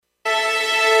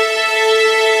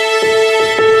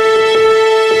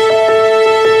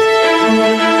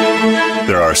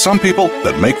are some people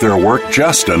that make their work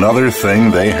just another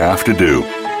thing they have to do.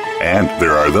 And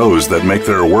there are those that make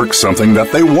their work something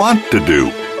that they want to do.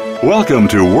 Welcome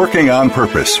to Working on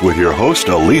Purpose with your host,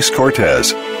 Elise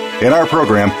Cortez. In our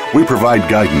program, we provide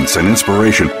guidance and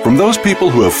inspiration from those people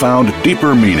who have found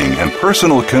deeper meaning and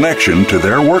personal connection to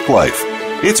their work life.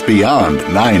 It's beyond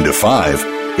 9 to 5.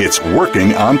 It's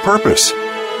working on purpose.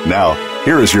 Now,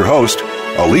 here is your host,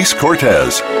 Elise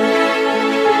Cortez.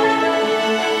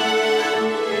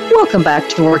 Welcome back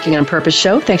to the Working on Purpose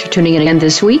show. Thanks for tuning in again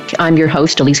this week. I'm your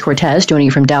host, Elise Cortez, joining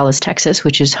you from Dallas, Texas,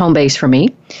 which is home base for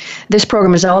me. This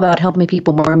program is all about helping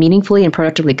people more meaningfully and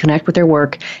productively connect with their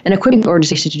work and equipping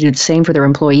organizations to do the same for their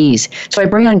employees. So I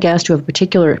bring on guests who have a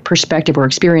particular perspective or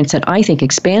experience that I think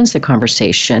expands the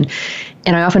conversation.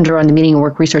 And I often draw on the meaning and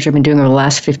work research I've been doing over the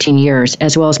last 15 years,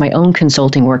 as well as my own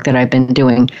consulting work that I've been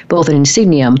doing, both at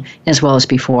Insigniam as well as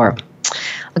before.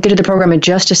 I'll get to the program in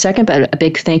just a second, but a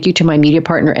big thank you to my media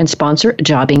partner and sponsor,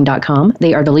 Jobing.com.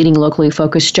 They are the leading locally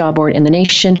focused job board in the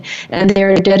nation, and they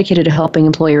are dedicated to helping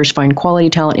employers find quality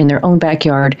talent in their own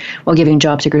backyard while giving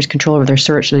job seekers control over their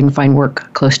search so they can find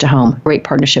work close to home. Great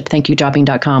partnership. Thank you,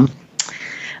 Jobing.com.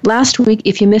 Last week,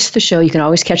 if you missed the show, you can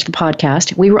always catch the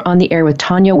podcast. We were on the air with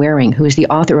Tanya Waring, who is the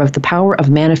author of The Power of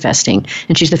Manifesting,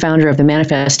 and she's the founder of the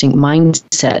Manifesting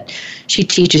Mindset. She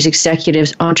teaches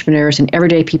executives, entrepreneurs, and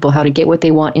everyday people how to get what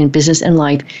they want in business and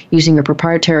life using her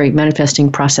proprietary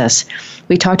manifesting process.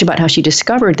 We talked about how she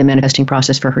discovered the manifesting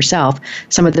process for herself,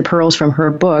 some of the pearls from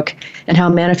her book, and how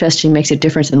manifesting makes a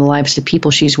difference in the lives of people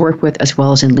she's worked with as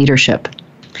well as in leadership.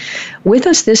 With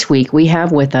us this week, we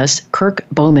have with us Kirk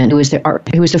Bowman, who is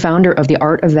the founder of The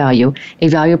Art of Value, a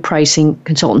value pricing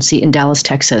consultancy in Dallas,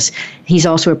 Texas. He's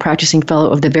also a practicing fellow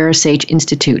of the VeraSage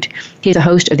Institute. He's the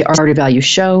host of The Art of Value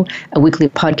Show, a weekly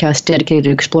podcast dedicated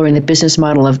to exploring the business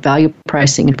model of value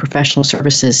pricing and professional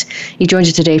services. He joins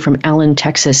us today from Allen,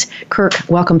 Texas. Kirk,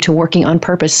 welcome to Working on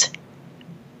Purpose.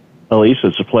 Elise,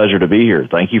 it's a pleasure to be here.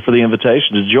 Thank you for the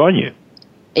invitation to join you.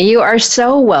 You are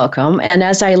so welcome. And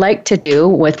as I like to do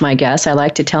with my guests, I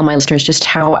like to tell my listeners just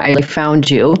how I found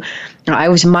you. I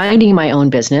was minding my own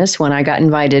business when I got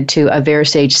invited to a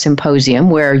VeraSage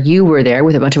symposium where you were there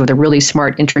with a bunch of other really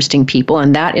smart, interesting people,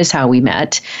 and that is how we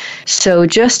met. So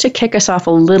just to kick us off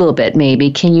a little bit, maybe,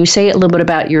 can you say a little bit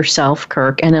about yourself,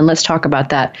 Kirk, and then let's talk about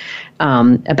that,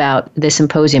 about the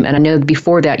symposium. And I know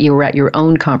before that you were at your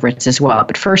own conference as well.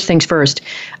 But first things first,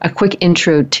 a quick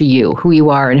intro to you, who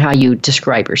you are and how you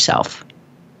describe yourself.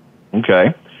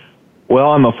 Okay.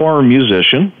 Well, I'm a former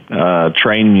musician,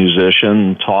 trained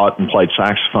musician, taught and played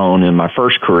saxophone in my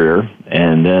first career,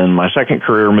 and then my second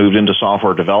career moved into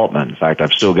software development. In fact,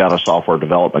 I've still got a software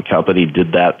development company,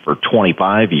 did that for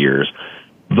 25 years.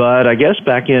 But I guess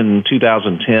back in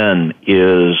 2010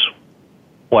 is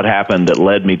what happened that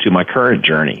led me to my current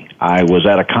journey. I was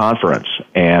at a conference,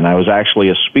 and I was actually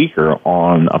a speaker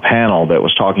on a panel that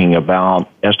was talking about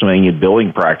estimating and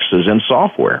billing practices in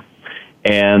software.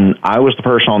 And I was the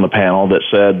person on the panel that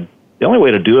said, the only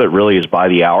way to do it really is by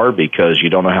the hour because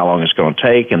you don't know how long it's going to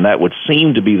take, and that would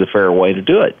seem to be the fair way to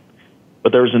do it.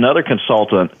 But there was another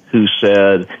consultant who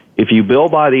said, if you bill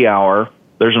by the hour,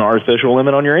 there's an artificial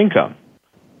limit on your income.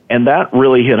 And that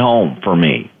really hit home for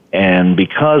me. And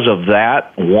because of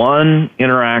that one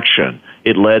interaction,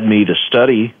 it led me to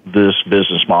study this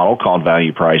business model called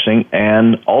value pricing,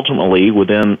 and ultimately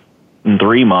within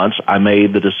 3 months, I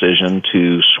made the decision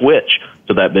to switch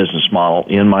to that business model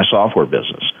in my software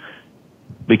business.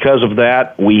 Because of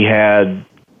that, we had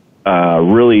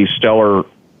really stellar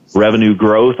revenue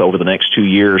growth over the next 2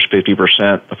 years,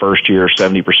 50% the first year,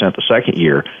 70% the second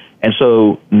year. And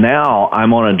so now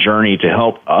I'm on a journey to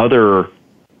help other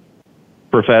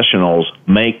professionals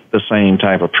make the same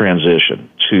type of transition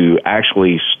to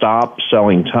actually stop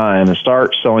selling time and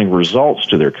start selling results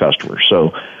to their customers.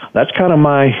 So that's kind of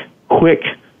my quick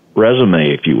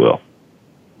resume, if you will.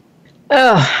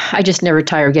 Oh, I just never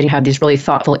tire of getting to have these really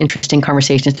thoughtful, interesting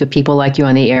conversations with people like you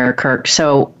on the air, Kirk.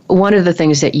 So one of the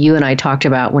things that you and I talked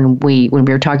about when we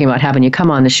were talking about having you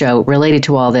come on the show related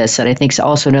to all this, that I think is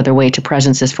also another way to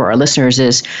presence this for our listeners,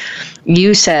 is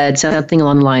you said something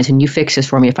along the lines, and you fix this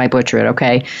for me if I butcher it,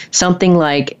 okay? Something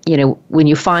like, when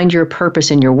you find your purpose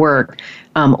in your work,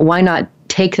 why not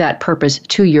take that purpose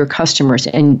to your customers?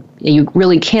 And you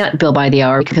really can't bill by the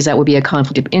hour because that would be a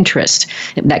conflict of interest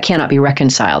that cannot be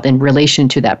reconciled in relation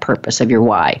to that purpose of your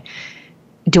why.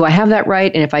 Do I have that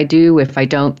right? And if I do, if I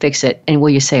don't, fix it. And will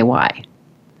you say why?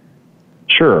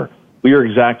 Sure. Well, you're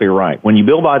exactly right. When you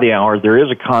bill by the hour, there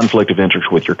is a conflict of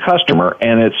interest with your customer,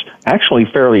 and it's actually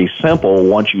fairly simple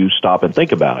once you stop and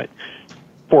think about it.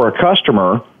 For a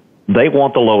customer, they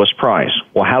want the lowest price.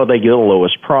 Well, how do they get the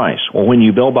lowest price? Well, when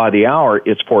you bill by the hour,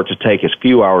 it's for it to take as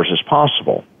few hours as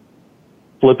possible.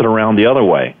 Flip it around the other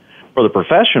way. For the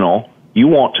professional, you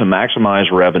want to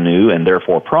maximize revenue and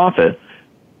therefore profit.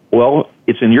 Well,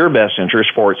 it's in your best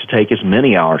interest for it to take as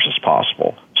many hours as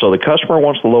possible. So the customer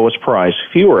wants the lowest price,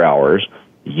 fewer hours.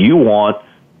 You want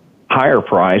higher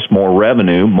price, more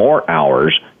revenue, more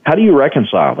hours. How do you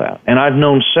reconcile that? And I've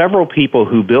known several people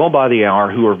who bill by the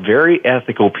hour who are very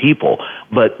ethical people,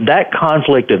 but that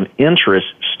conflict of interest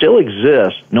still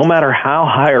exists no matter how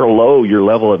high or low your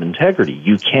level of integrity.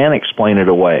 You can't explain it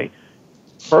away.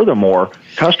 Furthermore,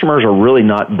 customers are really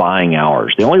not buying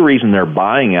hours. The only reason they're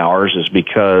buying hours is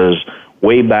because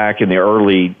way back in the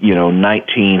early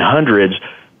 1900s,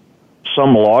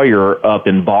 some lawyer up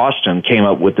in Boston came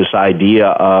up with this idea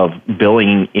of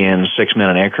billing in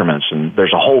 6-minute increments, and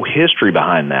there's a whole history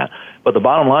behind that. But the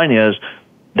bottom line is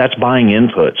that's buying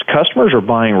inputs. Customers are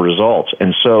buying results.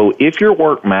 And so if your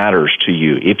work matters to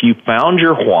you, if you found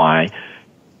your why,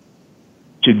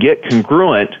 to get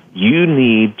congruent, you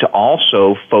need to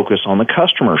also focus on the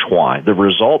customer's why, the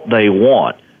result they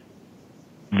want.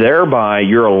 Thereby,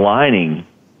 you're aligning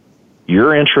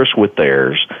your interest with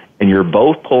theirs, and you're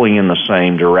both pulling in the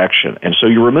same direction. And so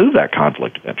you remove that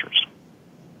conflict of interest.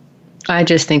 I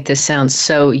just think this sounds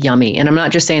so yummy. And I'm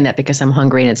not just saying that because I'm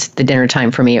hungry and it's the dinner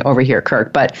time for me over here,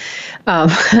 Kirk. But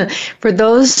for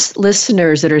those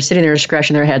listeners that are sitting there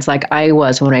scratching their heads like I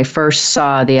was when I first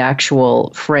saw the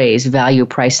actual phrase value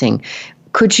pricing,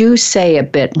 could you say a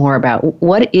bit more about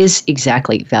what is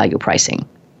exactly value pricing?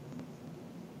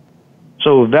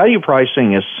 So value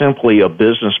pricing is simply a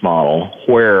business model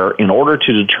where in order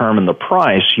to determine the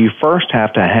price, you first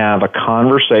have to have a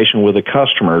conversation with a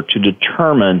customer to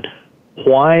determine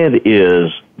why it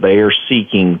is they are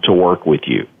seeking to work with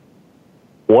you.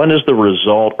 What is the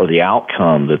result or the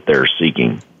outcome that they're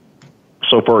seeking?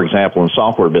 So, for example, in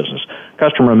software business, a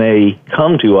customer may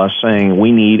come to us saying,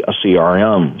 we need a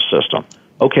CRM system.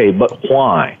 Okay, but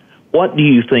why? What do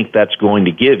you think that's going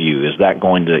to give you? Is that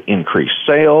going to increase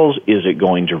sales? Is it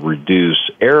going to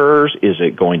reduce errors? Is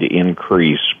it going to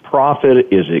increase profit?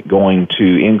 Is it going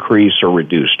to increase or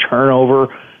reduce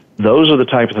turnover? Those are the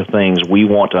types of things we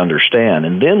want to understand.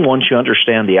 And then once you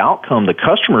understand the outcome the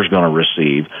customer is going to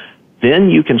receive, then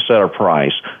you can set a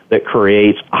price that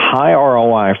creates a high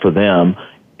ROI for them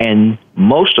and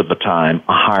most of the time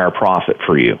a higher profit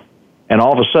for you. And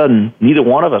all of a sudden, neither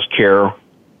one of us care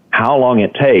how long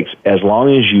it takes, as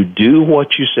long as you do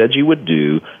what you said you would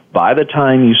do by the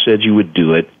time you said you would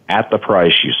do it at the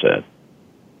price you said.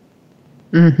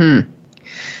 Mm-hmm.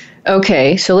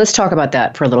 Okay, so let's talk about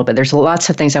that for a little bit. There's lots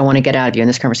of things I want to get out of you in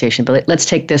this conversation, but let's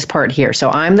take this part here.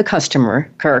 So I'm the customer,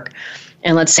 Kirk,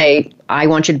 and let's say I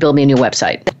want you to build me a new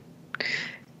website.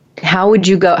 How would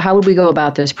we go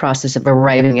about this process of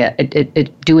arriving at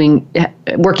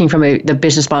working from the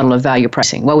business model of value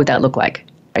pricing? What would that look like?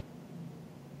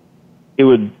 It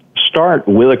would start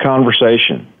with a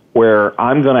conversation where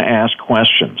I'm going to ask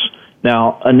questions.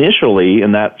 Now, initially,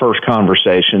 in that first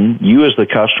conversation, you as the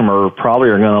customer probably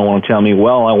are going to want to tell me,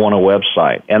 well, I want a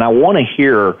website, and I want to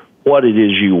hear what it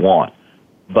is you want.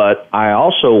 But I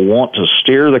also want to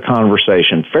steer the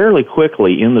conversation fairly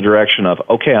quickly in the direction of,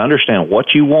 okay, I understand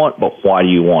what you want, but why do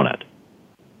you want it?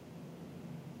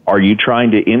 Are you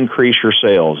trying to increase your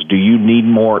sales? Do you need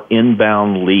more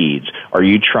inbound leads? Are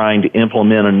you trying to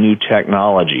implement a new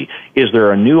technology? Is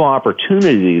there a new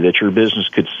opportunity that your business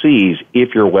could seize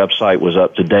if your website was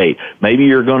up to date? Maybe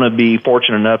you're going to be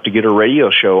fortunate enough to get a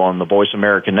radio show on the Voice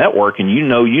America Network, and you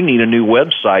know you need a new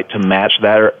website to match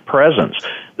that presence.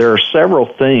 There are several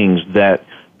things that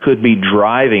could be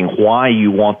driving why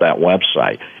you want that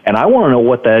website. And I want to know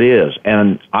what that is.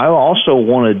 And I also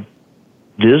want to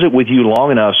visit with you long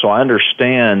enough so I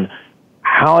understand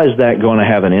how is that going to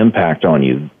have an impact on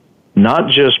you,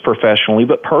 not just professionally,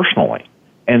 but personally.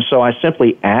 And so I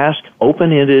simply ask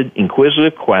open-ended,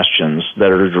 inquisitive questions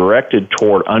that are directed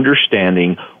toward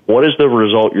understanding what is the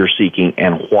result you're seeking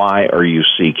and why are you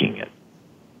seeking it.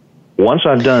 Once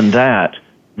I've done that,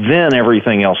 then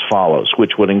everything else follows,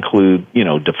 which would include,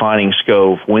 defining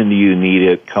scope, when do you need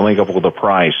it, coming up with a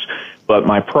price. But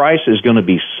my price is going to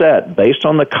be set based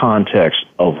on the context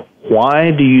of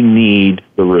why do you need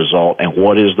the result and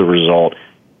what is the result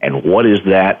and what is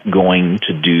that going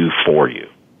to do for you.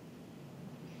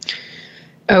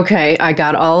 Okay, I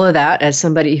got all of that as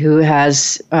somebody who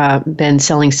has been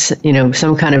selling,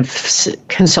 some kind of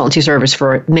consultancy service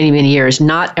for many, many years,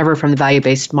 not ever from the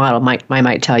value-based model, I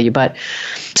might tell you. But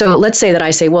so let's say that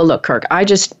I say, well, look, Kirk, I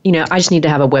just need to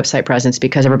have a website presence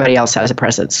because everybody else has a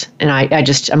presence. And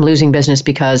I'm losing business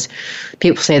because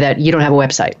people say that you don't have a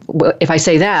website. If I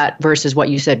say that versus what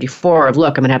you said before of,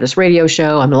 look, I'm going to have this radio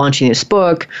show, I'm launching this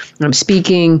book, I'm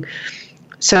speaking.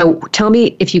 So tell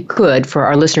me, if you could, for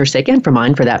our listeners' sake and for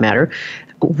mine, for that matter,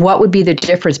 what would be the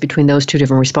difference between those two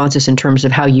different responses in terms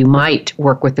of how you might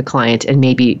work with the client and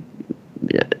maybe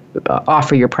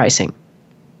offer your pricing?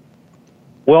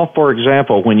 Well, for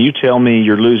example, when you tell me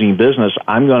you're losing business,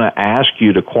 I'm going to ask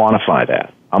you to quantify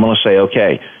that. I'm going to say,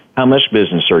 okay, how much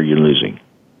business are you losing?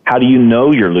 How do you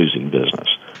know you're losing business?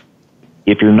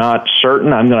 If you're not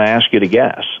certain, I'm going to ask you to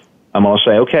guess. I'm going to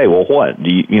say, okay, well, what? Do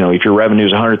if your revenue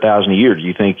is $100,000 a year, do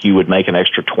you think you would make an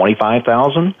extra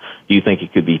 $25,000? Do you think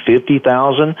it could be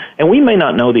 $50,000? And we may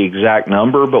not know the exact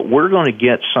number, but we're going to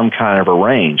get some kind of a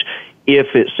range. If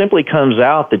it simply comes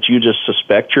out that you just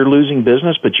suspect you're losing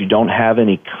business, but you don't have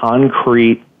any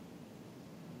concrete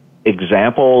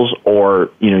examples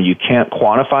or, you can't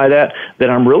quantify that, then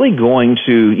I'm really going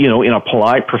to, in a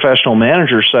polite professional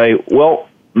manager say, well,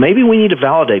 maybe we need to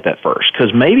validate that first,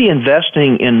 because maybe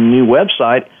investing in a new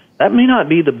website, that may not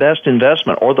be the best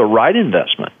investment or the right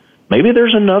investment. Maybe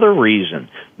there's another reason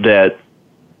that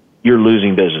you're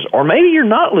losing business, or maybe you're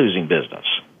not losing business.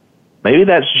 Maybe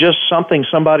that's just something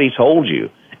somebody told you.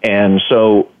 And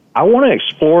so I want to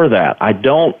explore that.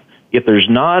 If there's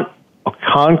not a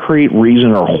concrete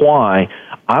reason or why,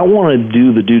 I want to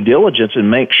do the due diligence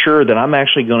and make sure that I'm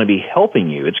actually going to be helping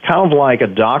you. It's kind of like a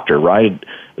doctor, right?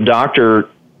 A doctor,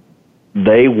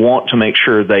 they want to make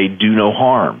sure they do no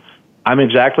harm. I'm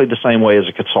exactly the same way as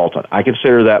a consultant. I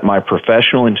consider that my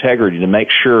professional integrity to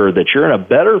make sure that you're in a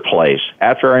better place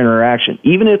after our interaction,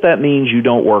 even if that means you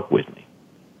don't work with me.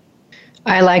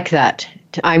 I like that.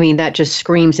 I mean, that just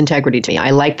screams integrity to me.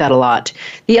 I like that a lot.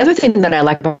 The other thing that I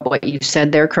like about what you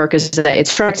said there, Kirk, is that it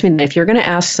strikes me that if you're going to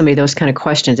ask somebody those kind of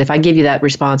questions, if I give you that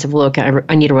response of, look,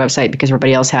 I need a website because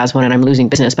everybody else has one and I'm losing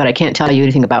business, but I can't tell you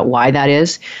anything about why that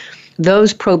is,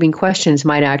 those probing questions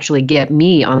might actually get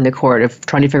me on the court of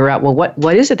trying to figure out, well,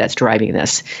 what is it that's driving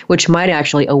this, which might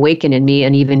actually awaken in me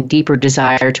an even deeper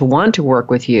desire to want to work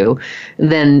with you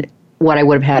than what I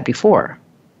would have had before.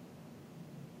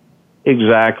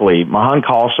 Exactly. Mahan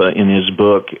Khalsa, in his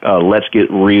book, Let's Get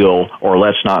Real or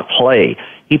Let's Not Play,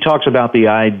 he talks about the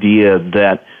idea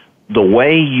that the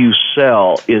way you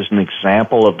sell is an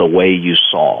example of the way you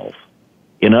solve.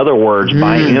 In other words,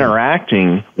 by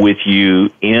interacting with you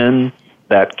in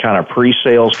that kind of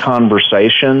pre-sales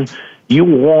conversation, you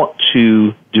want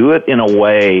to do it in a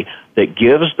way that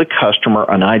gives the customer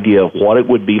an idea of what it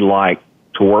would be like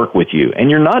to work with you.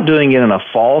 And you're not doing it in a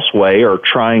false way or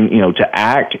trying, to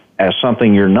act as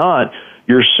something you're not.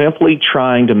 You're simply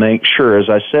trying to make sure, as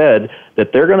I said,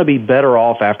 that they're going to be better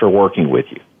off after working with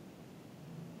you.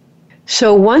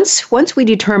 So once we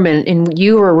determine, and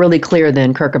you were really clear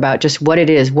then, Kirk, about just what it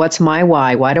is, what's my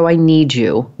why do I need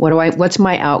you? What's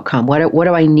my outcome? What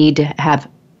do I need to have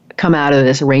come out of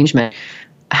this arrangement?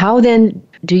 How then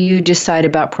do you decide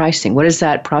about pricing? What does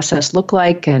that process look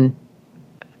like, and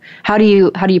how do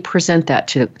you present that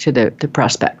to the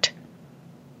prospect?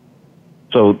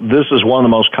 So this is one of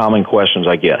the most common questions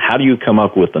I get. How do you come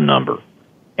up with the number?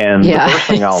 And the first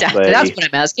thing I'll say, that's what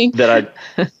I'm asking,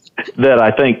 that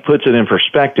I think puts it in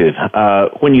perspective.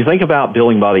 When you think about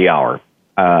billing by the hour,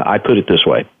 I put it this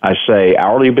way. I say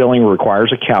hourly billing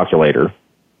requires a calculator.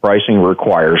 Pricing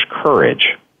requires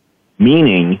courage,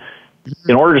 meaning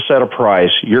in order to set a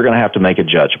price, you're going to have to make a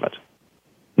judgment.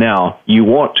 Now, you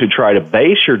want to try to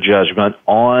base your judgment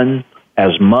on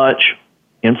as much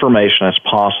information as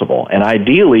possible. And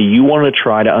ideally, you want to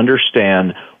try to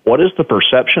understand what is the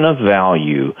perception of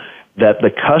value that the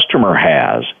customer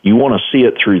has. You want to see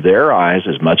it through their eyes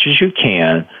as much as you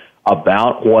can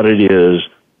about what it is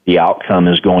the outcome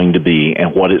is going to be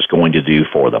and what it's going to do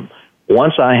for them.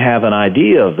 Once I have an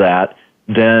idea of that,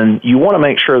 then you want to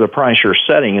make sure the price you're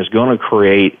setting is going to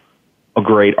create a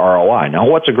great ROI. Now,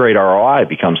 what's a great ROI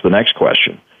becomes the next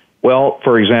question. Well,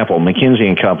 for example,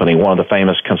 McKinsey & Company, one of the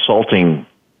famous consulting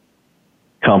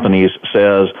companies,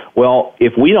 says, well,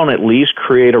 if we don't at least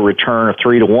create a return of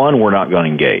 3 to 1, we're not going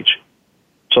to engage.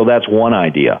 So that's one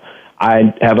idea.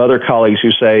 I have other colleagues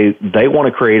who say they want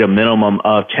to create a minimum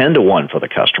of 10 to 1 for the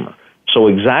customer. So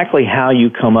exactly how you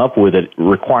come up with it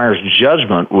requires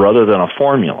judgment rather than a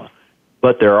formula.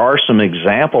 but there are some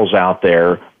examples out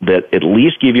there that at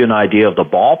least give you an idea of the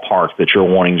ballpark that you're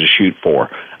wanting to shoot for.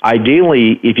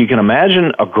 Ideally, if you can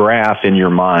imagine a graph in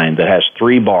your mind that has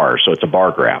 3 bars, so it's a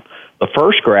bar graph. The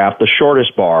first graph, the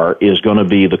shortest bar, is going to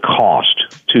be the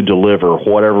cost to deliver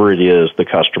whatever it is the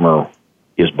customer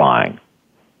is buying.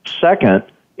 Second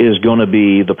is going to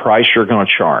be the price you're going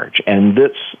to charge. And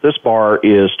this bar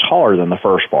is taller than the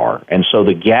first bar. And so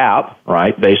the gap,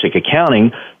 right, basic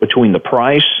accounting, between the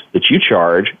price that you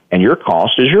charge and your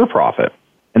cost is your profit.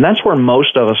 And that's where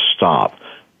most of us stop.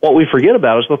 What we forget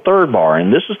about is the third bar,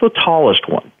 and this is the tallest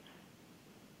one.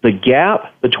 The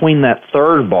gap between that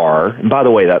third bar, and by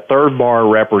the way, that third bar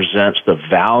represents the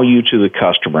value to the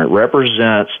customer. It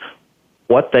represents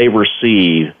what they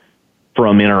receive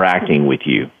from interacting with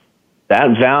you.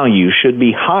 That value should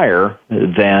be higher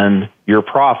than your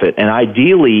profit, and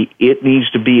ideally it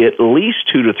needs to be at least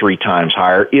 2 to 3 times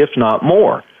higher, if not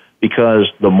more,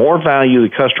 because the more value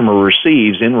the customer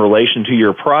receives in relation to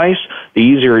your price, the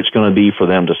easier it's going to be for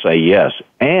them to say yes.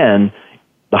 And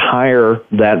the higher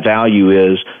that value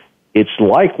is, it's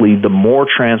likely the more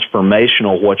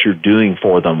transformational what you're doing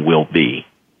for them will be.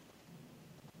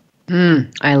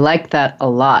 I like that a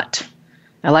lot.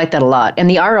 And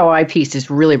the ROI piece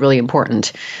is really, really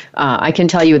important. I can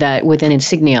tell you that within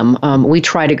Insigniam, we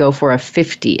try to go for a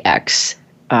 50x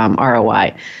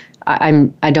ROI.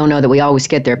 I don't know that we always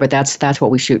get there, but that's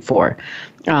what we shoot for.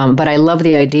 But I love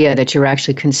the idea that you're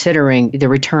actually considering the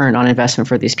return on investment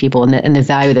for these people and the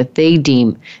value that they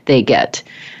deem they get.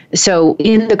 So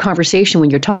in the conversation,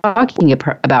 when you're talking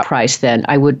about price, then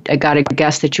I got to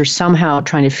guess that you're somehow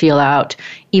trying to feel out,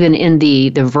 even in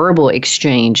the verbal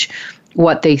exchange,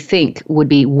 what they think would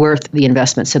be worth the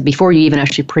investment. So before you even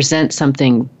actually present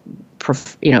something,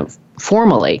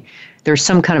 formally, there's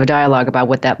some kind of a dialogue about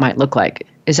what that might look like.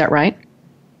 Is that right?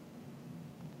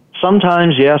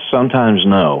 Sometimes yes, sometimes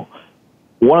no.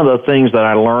 One of the things that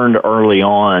I learned early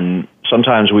on,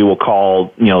 sometimes we will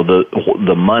call,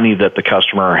 the money that the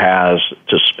customer has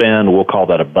to spend, we'll call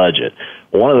that a budget.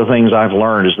 One of the things I've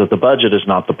learned is that the budget is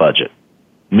not the budget,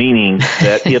 meaning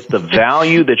that if the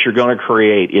value that you're going to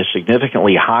create is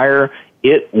significantly higher,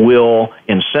 it will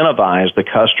incentivize the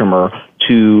customer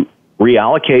to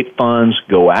reallocate funds,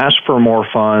 go ask for more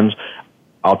funds.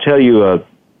 I'll tell you a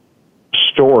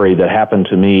story that happened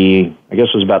to me, I guess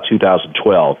it was about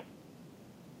 2012.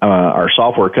 Our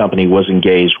software company was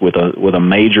engaged with a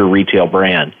major retail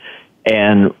brand,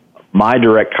 and my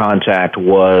direct contact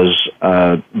was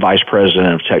vice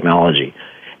president of technology.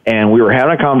 And we were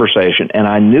having a conversation, and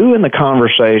I knew in the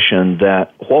conversation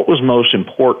that what was most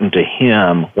important to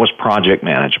him was project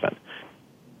management.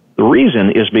 The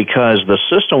reason is because the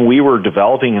system we were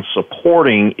developing and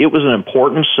supporting, it was an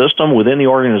important system within the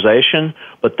organization,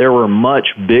 but there were much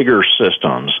bigger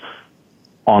systems,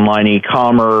 online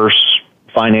e-commerce,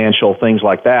 financial, things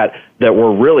like that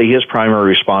were really his primary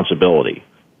responsibility.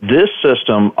 This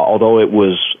system, although it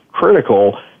was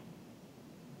critical,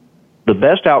 the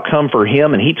best outcome for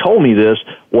him, and he told me this,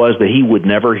 was that he would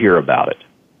never hear about it.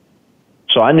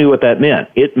 So I knew what that meant.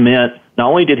 It meant not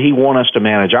only did he want us to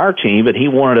manage our team, but he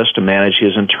wanted us to manage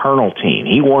his internal team.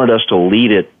 He wanted us to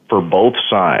lead it for both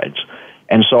sides.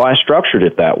 And so I structured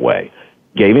it that way.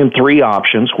 Gave him 3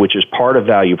 options, which is part of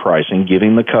value pricing,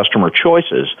 giving the customer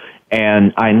choices.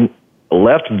 And I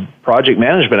left project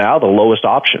management out of the lowest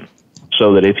option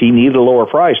so that if he needed a lower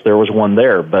price, there was one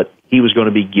there, but he was going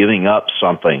to be giving up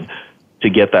something to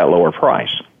get that lower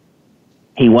price.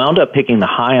 He wound up picking the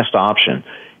highest option.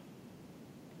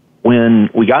 When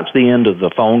we got to the end of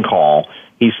the phone call,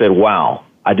 he said, wow,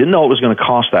 I didn't know it was going to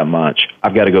cost that much.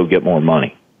 I've got to go get more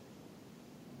money.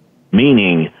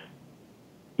 Meaning,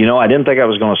 I didn't think I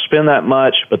was going to spend that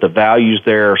much, but the value's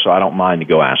there, so I don't mind to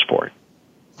go ask for it.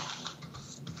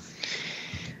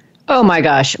 Oh my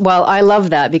gosh. Well, I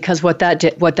love that, because what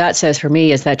that says for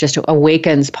me is that just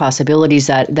awakens possibilities,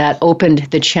 that opened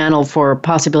the channel for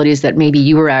possibilities that maybe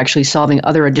you were actually solving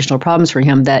other additional problems for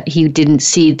him that he didn't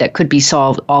see that could be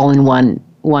solved all in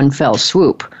one fell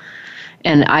swoop.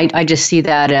 And I just see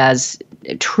that as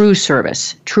true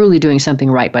service, truly doing something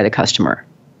right by the customer.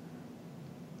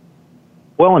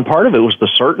 Well, and part of it was the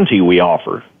certainty we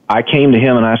offered. I came to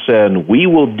him and I said, we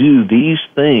will do these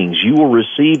things. You will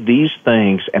receive these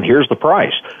things, and here's the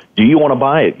price. Do you want to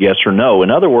buy it? Yes or no?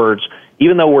 In other words,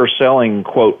 even though we're selling,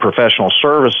 quote, professional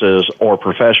services or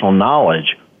professional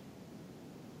knowledge,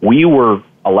 we were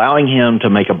allowing him to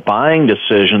make a buying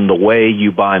decision the way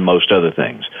you buy most other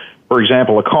things. For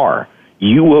example, a car.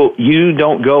 You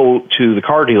don't go to the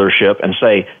car dealership and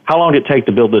say, how long did it take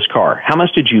to build this car? How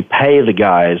much did you pay the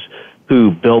guys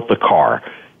who built the car?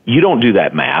 You don't do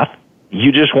that math.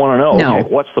 You just want to know, No. okay,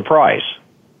 what's the price?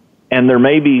 And there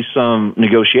may be some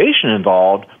negotiation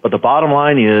involved, but the bottom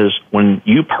line is when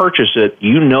you purchase it,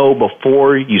 you know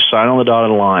before you sign on the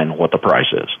dotted line what the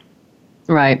price is.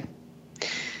 Right.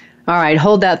 All right,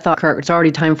 hold that thought, Kirk. It's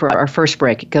already time for our first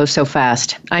break. It goes so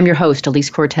fast. I'm your host, Elise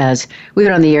Cortez. We've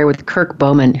been on the air with Kirk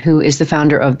Bowman, who is the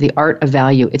founder of The Art of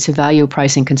Value. It's a value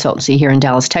pricing consultancy here in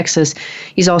Dallas, Texas.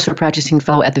 He's also a practicing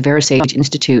fellow at the VeraSage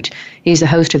Institute. He's the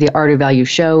host of The Art of Value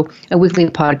Show, a weekly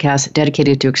podcast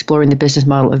dedicated to exploring the business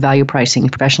model of value pricing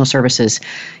and professional services.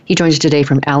 He joins us today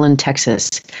from Allen, Texas.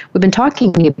 We've been talking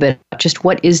a bit about just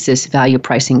what is this value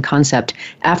pricing concept.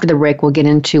 After the break, we'll get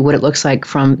into what it looks like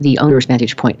from the owner's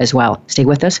vantage point as well. Stay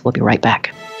with us. We'll be right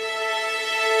back.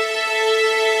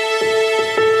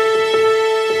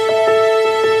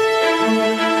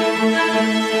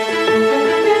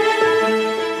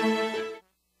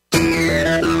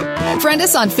 Friend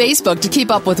us on Facebook to keep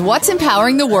up with what's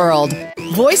empowering the world.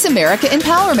 Voice America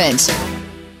Empowerment.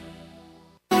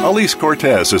 Elise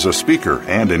Cortez is a speaker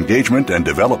and engagement and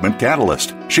development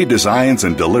catalyst. She designs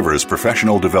and delivers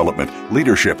professional development,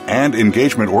 leadership, and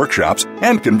engagement workshops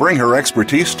and can bring her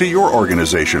expertise to your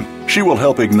organization. She will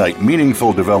help ignite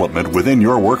meaningful development within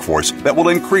your workforce that will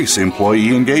increase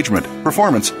employee engagement,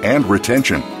 performance, and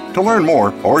retention. To learn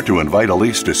more or to invite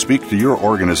Elise to speak to your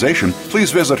organization,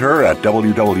 please visit her at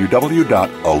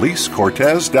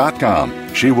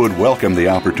www.elisecortez.com. She would welcome the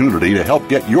opportunity to help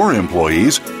get your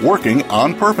employees working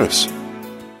on purpose.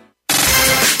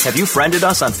 Have you friended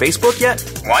us on Facebook yet?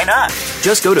 Why not?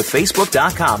 Just go to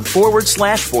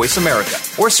facebook.com/Voice America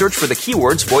or search for the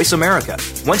keywords Voice America.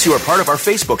 Once you are part of our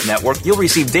Facebook network, you'll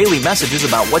receive daily messages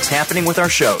about what's happening with our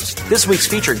shows, this week's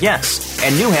featured guests,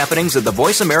 and new happenings of the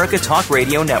Voice America Talk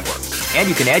Radio Network. And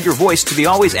you can add your voice to the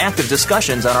always active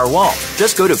discussions on our wall.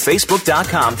 Just go to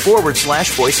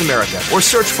facebook.com/Voice America or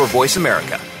search for Voice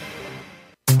America.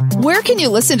 Where can you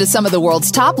listen to some of the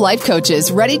world's top life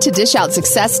coaches ready to dish out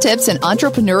success tips and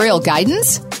entrepreneurial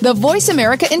guidance? The Voice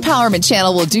America Empowerment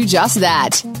Channel will do just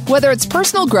that. Whether it's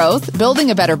personal growth, building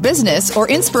a better business, or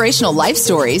inspirational life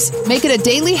stories, make it a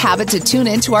daily habit to tune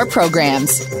into our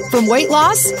programs. From weight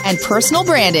loss and personal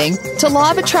branding to law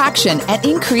of attraction and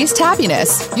increased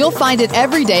happiness, you'll find it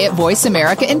every day at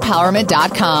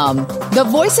VoiceAmericaEmpowerment.com. The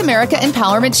Voice America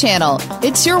Empowerment Channel.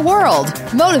 It's your world.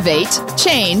 Motivate,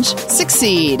 change,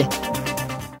 succeed.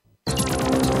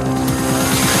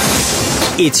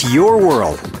 It's your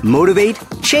world. Motivate,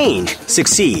 change,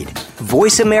 succeed.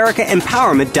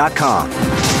 VoiceAmericaEmpowerment.com.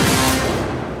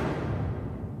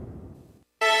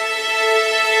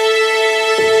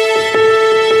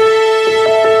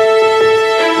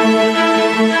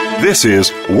 This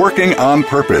is Working on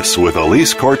Purpose with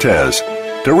Elise Cortez.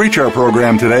 To reach our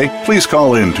program today, please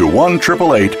call in to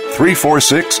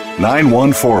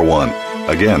 1-888-346-9141.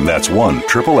 Again, that's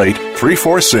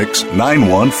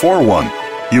 1-888-346-9141.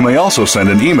 You may also send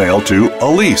an email to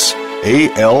Elise,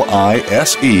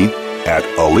 A-L-I-S-E, at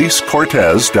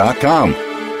EliseCortez.com.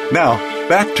 Now,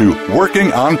 back to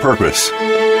Working on Purpose.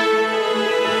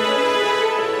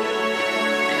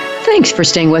 Thanks for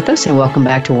staying with us and welcome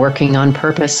back to Working on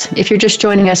Purpose. If you're just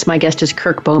joining us, my guest is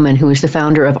Kirk Bowman, who is the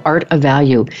founder of Art of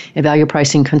Value, a value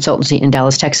pricing consultancy in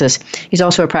Dallas, Texas. He's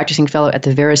also a practicing fellow at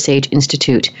the VeraSage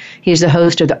Institute. He is the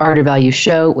host of the Art of Value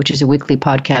Show, which is a weekly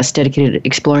podcast dedicated to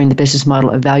exploring the business model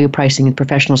of value pricing and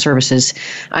professional services.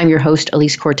 I'm your host,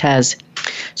 Elise Cortez.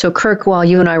 So, Kirk, while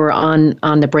you and I were on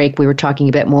the break, we were talking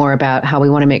a bit more about how we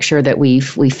want to make sure that we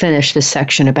finish this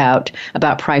section about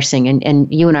pricing,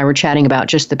 and you and I were chatting about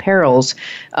just the perils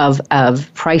of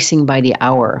pricing by the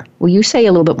hour. Will you say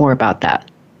a little bit more about that?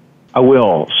 I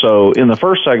will. So in the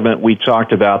first segment, we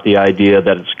talked about the idea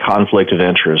that it's conflict of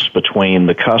interest between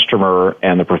the customer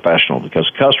and the professional, because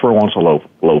the customer wants a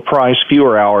low price,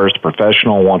 fewer hours. The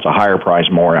professional wants a higher price,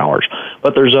 more hours.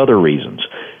 But there's other reasons.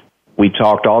 We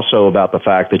talked also about the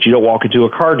fact that you don't walk into a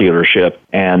car dealership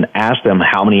and ask them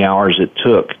how many hours it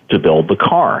took to build the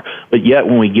car. But yet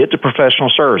when we get to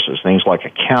professional services, things like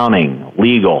accounting,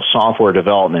 legal, software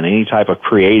development, any type of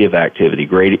creative activity,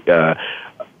 graphic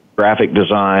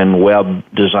design, web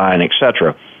design,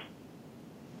 etc.,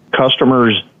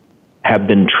 customers have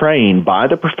been trained by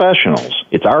the professionals,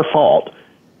 it's our fault,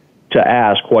 to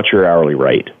ask, what's your hourly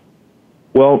rate?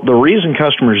 Well, the reason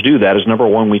customers do that is, number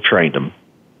one, we trained them.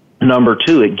 Number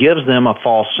two, it gives them a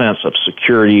false sense of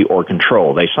security or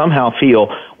control. They somehow feel,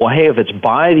 well, hey, if it's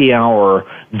by the hour,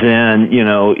 then,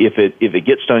 if it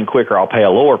gets done quicker, I'll pay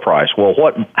a lower price. Well,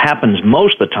 what happens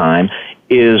most of the time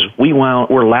is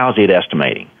we're lousy at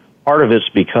estimating. Part of it's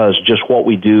because just what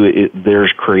we do,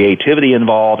 there's creativity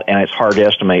involved, and it's hard to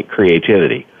estimate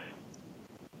creativity.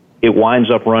 it winds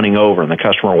up running over and the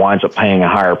customer winds up paying a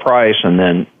higher price, and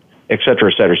then et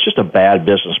cetera, et cetera. It's just a bad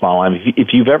business model. I mean,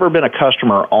 if you've ever been a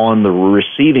customer on the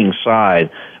receiving side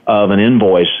of an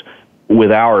invoice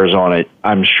with hours on it,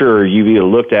 I'm sure you've either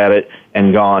looked at it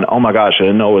and gone, oh my gosh, I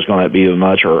didn't know it was going to be as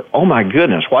much, or oh my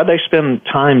goodness, why'd they spend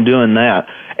time doing that?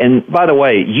 And by the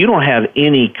way, you don't have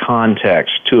any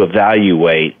context to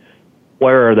evaluate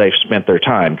where they've spent their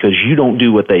time because you don't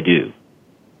do what they do.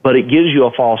 But it gives you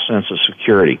a false sense of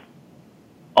security.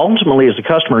 Ultimately, as a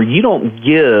customer, you don't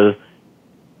give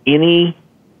any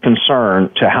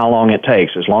concern to how long it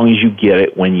takes as long as you get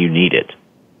it when you need it.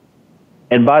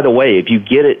 And by the way, if you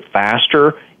get it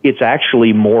faster, it's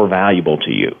actually more valuable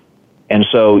to you. And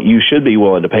so you should be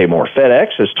willing to pay more.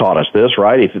 FedEx has taught us this,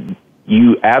 right? If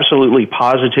you absolutely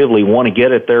positively want to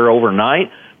get it there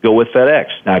overnight, go with FedEx.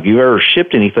 Now, if you've ever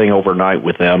shipped anything overnight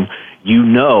with them, you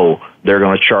know they're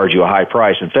going to charge you a high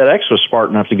price. And FedEx was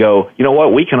smart enough to go, you know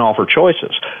what, we can offer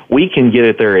choices. We can get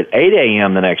it there at 8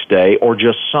 a.m. the next day or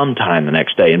just sometime the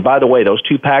next day. And by the way, those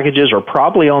two packages are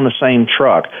probably on the same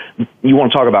truck. You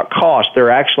want to talk about cost,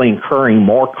 they're actually incurring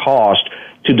more cost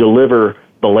to deliver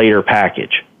the later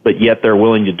package. But yet they're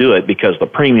willing to do it because the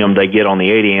premium they get on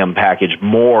the 8 a.m. package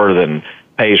more than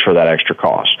pays for that extra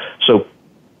cost. So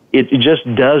it just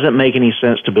doesn't make any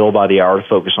sense to bill by the hour to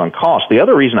focus on cost. The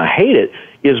other reason I hate it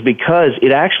is because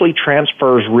it actually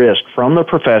transfers risk from the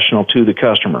professional to the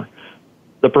customer.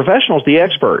 The professional is the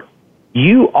expert.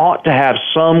 You ought to have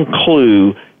some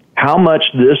clue how much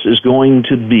this is going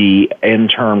to be in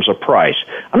terms of price.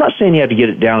 I'm not saying you have to get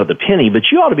it down to the penny,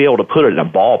 but you ought to be able to put it in a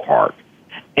ballpark.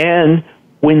 And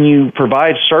when you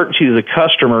provide certainty to the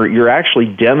customer, you're actually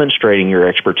demonstrating your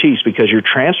expertise because you're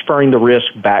transferring the risk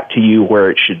back to you where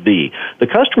it should be. The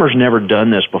customer's never done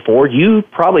this before. You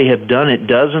probably have done it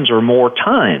dozens or more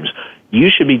times. You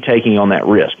should be taking on that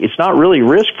risk. It's not really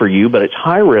risk for you, but it's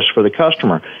high risk for the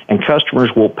customer, and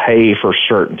customers will pay for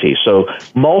certainty. So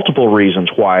multiple reasons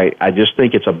why I just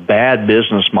think it's a bad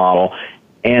business model,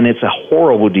 and it's a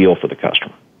horrible deal for the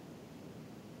customer.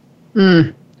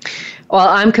 Well,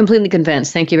 I'm completely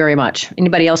convinced. Thank you very much.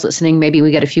 Anybody else listening? Maybe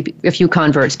we get a few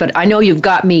converts, but I know you've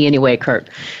got me anyway, Kurt.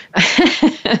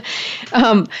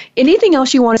 Anything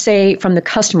else you want to say from the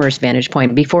customer's vantage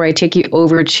point before I take you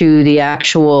over to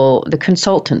the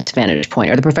consultant's vantage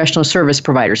point or the professional service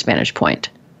provider's vantage point?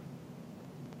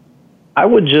 I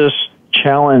would just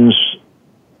challenge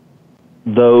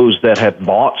those that have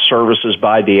bought services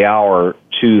by the hour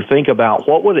to think about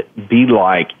what would it be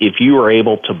like if you were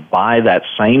able to buy that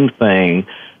same thing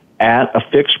at a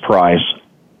fixed price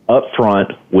up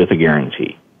front with a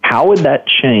guarantee. How would that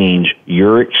change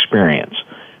your experience?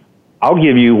 I'll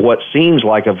give you what seems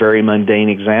like a very mundane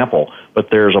example,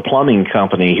 but there's a plumbing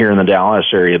company here in the Dallas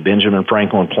area, Benjamin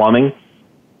Franklin Plumbing.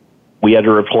 We had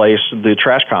to replace the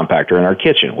trash compactor in our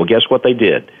kitchen. Well, guess what they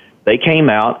did? They came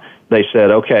out, they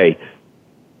said, okay,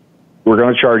 we're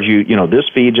going to charge you, this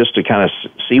fee just to kind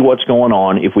of see what's going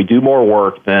on. If we do more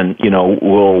work, then,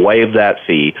 we'll waive that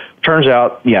fee. Turns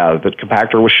out, the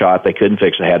compactor was shot. They couldn't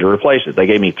fix it. They had to replace it. They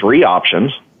gave me 3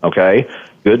 options, okay,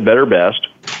 good, better, best.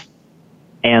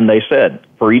 And they said,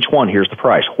 for each one, here's the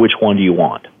price. Which one do you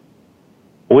want?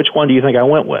 Which one do you think I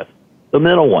went with? The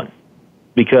middle one.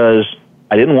 Because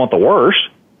I didn't want the worst,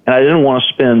 and I didn't want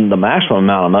to spend the maximum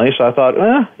amount of money, so I thought,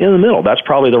 in the middle, that's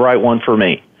probably the right one for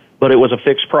me. But it was a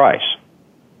fixed price.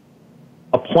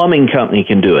 A plumbing company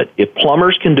can do it. If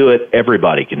plumbers can do it,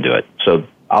 everybody can do it. So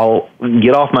I'll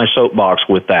get off my soapbox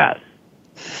with that.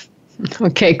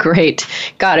 Okay, great.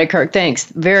 Got it, Kirk. Thanks.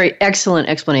 Very excellent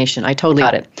explanation. I totally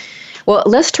got it. Well,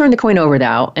 let's turn the coin over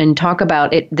now and talk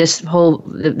about it.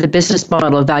 The business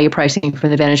model of value pricing from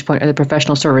the vantage point of the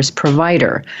professional service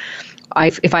provider.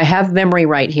 If I have memory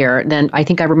right here, then I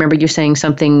think I remember you saying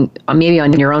something maybe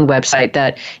on your own website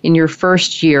that in your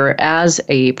first year as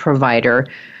a provider,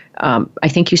 I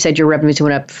think you said your revenues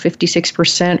went up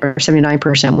 56% or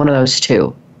 79%, one of those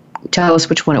two. Tell us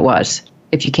which one it was,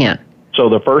 if you can. So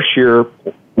the first year,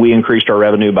 we increased our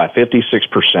revenue by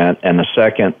 56%, and the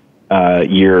second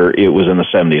year, it was in the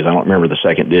 70s. I don't remember the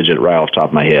second digit right off the top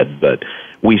of my head, but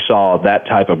we saw that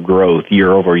type of growth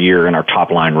year over year in our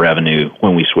top-line revenue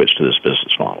when we switched to this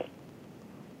business model.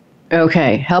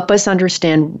 Okay. Help us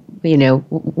understand,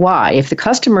 why. If the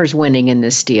customer's winning in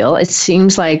this deal, it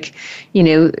seems like,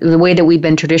 the way that we've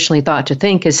been traditionally thought to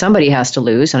think is somebody has to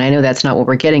lose, and I know that's not what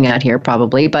we're getting at here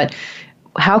probably, but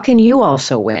how can you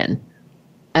also win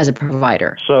as a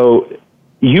provider? So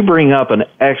you bring up an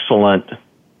excellent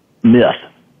myth,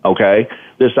 okay?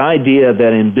 This idea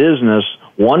that in business,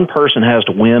 one person has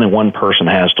to win and one person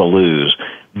has to lose.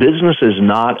 business is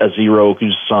not a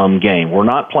zero-sum game. We're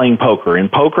not playing poker. In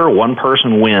poker, one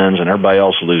person wins and everybody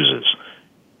else loses.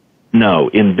 No,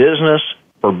 in business,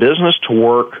 for business to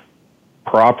work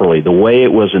properly, the way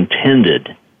it was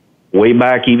intended, way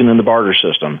back even in the barter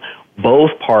system,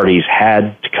 both parties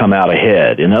had to come out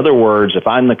ahead. In other words, if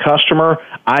I'm the customer,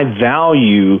 I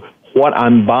value what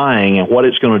I'm buying and what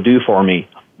it's going to do for me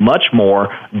much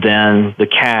more than the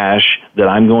cash that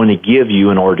I'm going to give you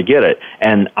in order to get it.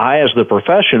 And I, as the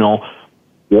professional,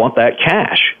 want that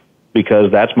cash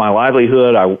because that's my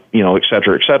livelihood, et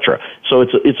cetera, et cetera. So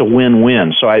it's a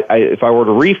win-win. So if I were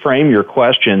to reframe your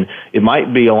question, it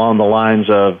might be along the lines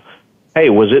of, hey,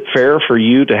 was it fair for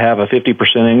you to have a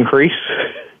 50% increase?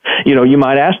 You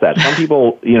might ask that. Some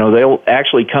people, they'll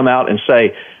actually come out and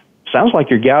say, sounds like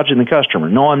you're gouging the customer.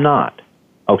 No, I'm not.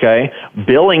 Okay?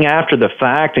 Billing after the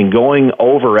fact and going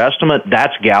over estimate,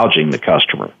 that's gouging the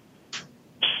customer.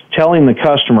 Telling the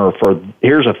customer,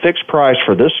 here's a fixed price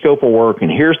for this scope of work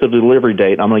and here's the delivery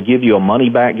date, I'm going to give you a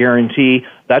money-back guarantee,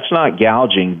 that's not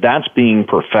gouging, that's being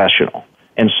professional.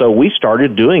 And so we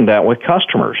started doing that with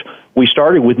customers. We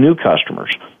started with new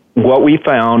customers. What we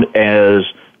found is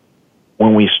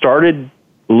when we started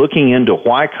looking into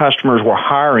why customers were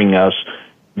hiring us,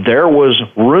 there was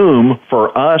room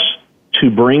for us to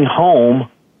bring home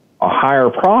a higher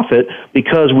profit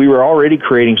because we were already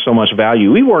creating so much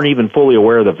value. We weren't even fully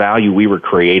aware of the value we were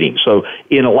creating. So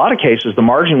in a lot of cases, the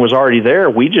margin was already there.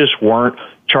 We just weren't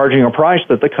charging a price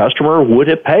that the customer would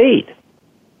have paid.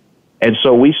 And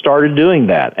so we started doing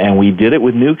that, and we did it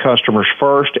with new customers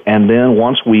first, and then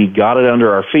once we got it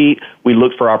under our feet, we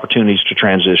looked for opportunities to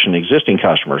transition existing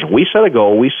customers. We set a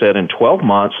goal. We said in 12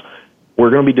 months, we're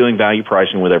going to be doing value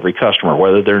pricing with every customer,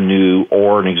 whether they're new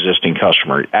or an existing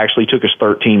customer. It actually took us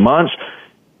 13 months.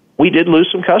 We did lose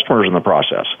some customers in the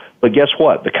process. But guess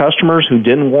what? The customers who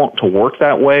didn't want to work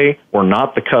that way were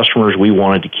not the customers we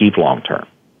wanted to keep long term.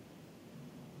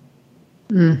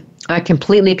 I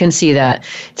completely can see that.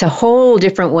 It's a whole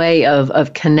different way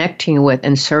of connecting with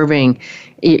and serving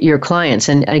your clients.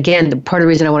 And again, part of the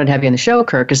reason I wanted to have you on the show,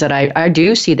 Kirk, is that I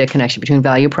do see the connection between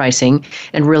value pricing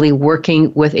and really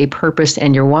working with a purpose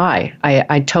and your why.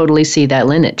 I totally see that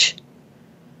lineage.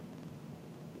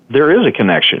 There is a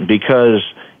connection because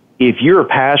if you're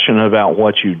passionate about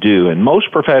what you do, and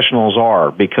most professionals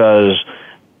are, because,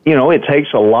 it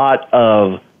takes a lot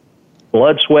of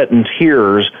blood, sweat, and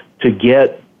tears to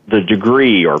get the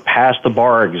degree or pass the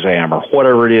bar exam or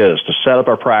whatever it is, to set up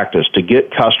a practice, to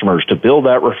get customers, to build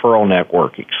that referral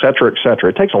network, et cetera, et cetera.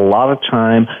 It takes a lot of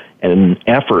time and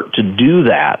effort to do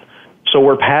that. So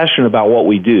we're passionate about what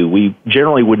we do. We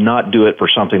generally would not do it for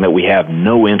something that we have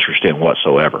no interest in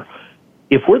whatsoever.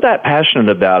 If we're that passionate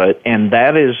about it, and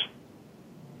that is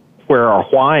where our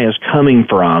why is coming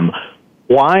from,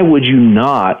 why would you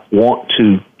not want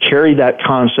to carry that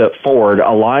concept forward,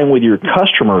 align with your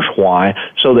customer's why,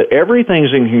 so that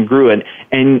everything's incongruent,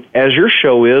 and as your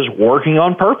show is, working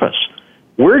on purpose.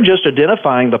 We're just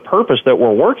identifying the purpose that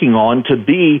we're working on to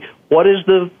be what is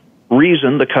the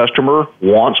reason the customer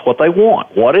wants what they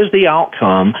want. What is the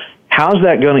outcome? How's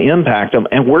that going to impact them?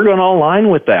 And we're going to align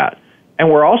with that. And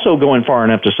we're also going far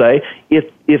enough to say,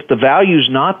 if the value's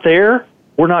not there,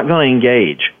 we're not going to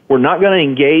engage. We're not going to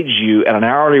engage you at an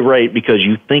hourly rate because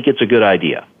you think it's a good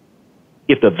idea.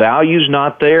 If the value's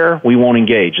not there, we won't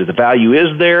engage. If the value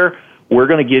is there, we're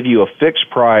going to give you a fixed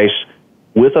price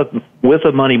with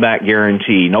a money-back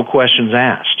guarantee, no questions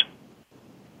asked.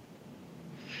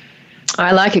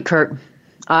 I like it, Kirk.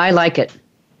 I like it.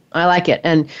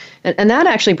 And that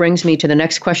actually brings me to the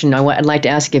next question I'd like to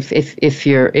ask if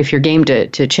you're game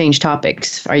to change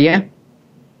topics. Are you?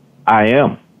 I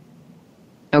am.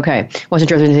 Okay. Wasn't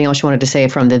sure if there's anything else you wanted to say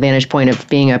from the vantage point of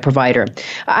being a provider.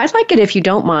 I'd like it, if you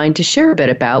don't mind, to share a bit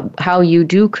about how you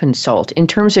do consult in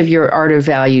terms of your art of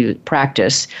value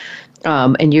practice.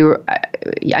 I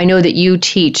know that you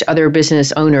teach other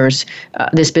business owners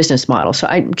this business model. So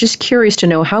I'm just curious to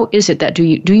know, how is it that do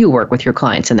you work with your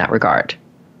clients in that regard?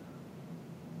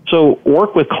 So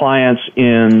work with clients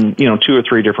in 2 or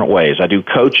 3 different ways. I do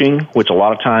coaching, which a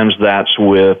lot of times that's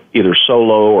with either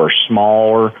solo or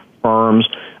smaller firms.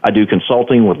 I do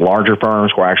consulting with larger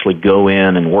firms where I actually go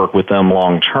in and work with them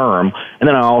long term. And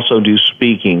then I also do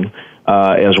speaking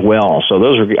as well. So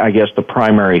those are, I guess, the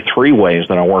primary 3 ways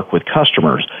that I work with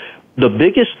customers. The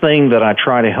biggest thing that I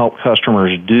try to help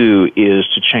customers do is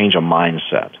to change a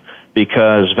mindset,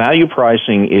 because value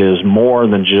pricing is more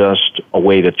than just a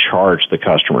way to charge the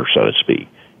customer, so to speak.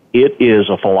 It is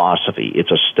a philosophy.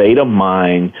 It's a state of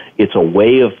mind. It's a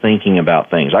way of thinking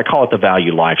about things. I call it the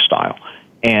value lifestyle.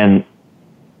 And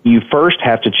you first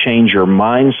have to change your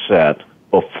mindset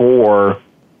before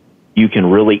you can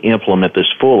really implement this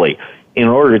fully. In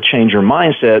order to change your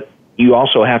mindset, you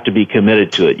also have to be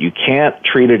committed to it. You can't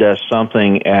treat it as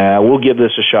something, we'll give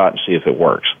this a shot and see if it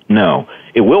works. No,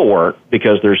 it will work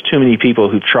because there's too many people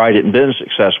who've tried it and been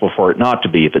successful for it not to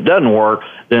be. If it doesn't work,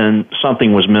 then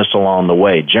something was missed along the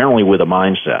way, generally with a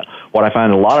mindset. What I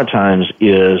find a lot of times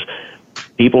is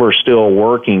people are still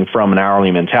working from an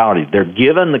hourly mentality. They're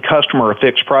giving the customer a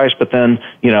fixed price, but then,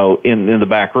 in the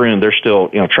back room, they're still,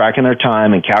 tracking their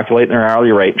time and calculating their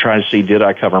hourly rate and trying to see, did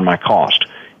I cover my cost?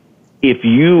 If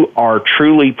you are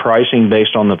truly pricing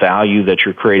based on the value that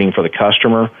you're creating for the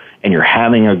customer and you're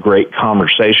having a great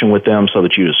conversation with them so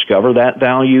that you discover that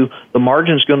value, the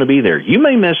margin's going to be there. You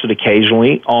may miss it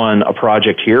occasionally on a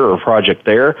project here or a project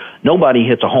there. Nobody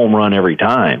hits a home run every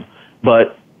time,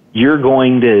 but you're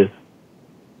going to,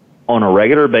 on a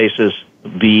regular basis,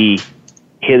 be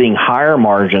hitting higher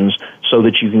margins so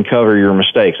that you can cover your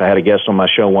mistakes. I had a guest on my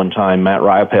show one time, Matt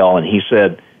Riopel, and he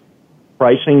said,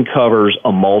 pricing covers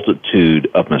a multitude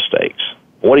of mistakes.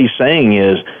 What he's saying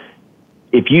is,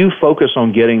 if you focus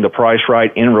on getting the price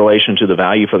right in relation to the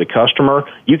value for the customer,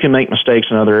 you can make mistakes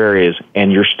in other areas,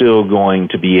 and you're still going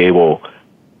to be able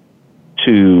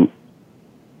to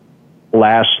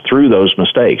last through those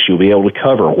mistakes. You'll be able to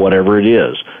cover whatever it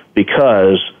is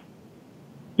because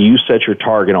you set your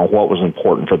target on what was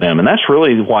important for them. And that's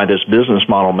really why this business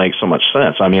model makes so much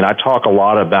sense. I mean, I talk a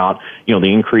lot about,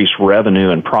 the increased revenue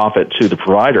and profit to the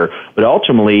provider, but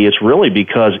ultimately it's really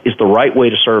because it's the right way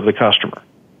to serve the customer.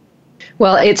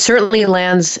 Well, it certainly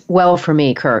lands well for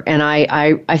me, Kirk, and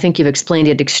I think you've explained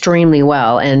it extremely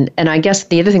well. And I guess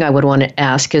the other thing I would want to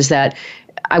ask is that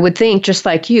I would think, just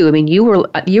like you, I mean, you were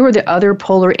the other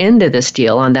polar end of this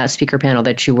deal on that speaker panel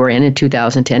that you were in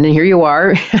 2010, and here you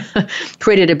are,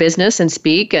 created a business and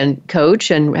speak and coach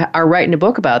and are writing a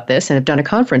book about this and have done a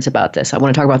conference about this. I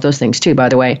want to talk about those things too, by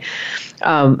the way.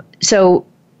 So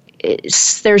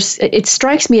it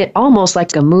strikes me almost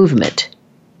like a movement.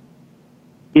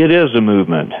 It is a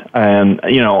movement. And,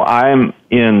 I'm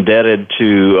indebted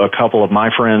to a couple of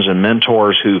my friends and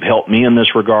mentors who've helped me in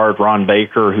this regard. Ron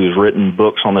Baker, who's written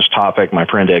books on this topic, my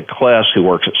friend Ed Kless, who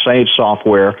works at Sage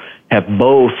Software, have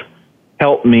both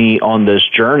helped me on this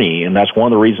journey. And that's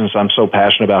one of the reasons I'm so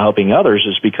passionate about helping others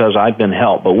is because I've been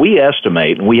helped. But we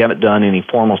estimate, and we haven't done any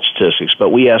formal statistics, but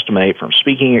we estimate from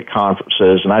speaking at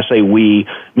conferences, and I say we,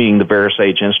 meaning the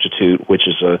VeraSage Institute, which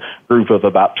is a group of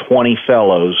about 20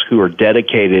 fellows who are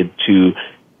dedicated to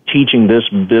teaching this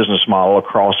business model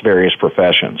across various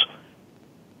professions.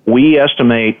 We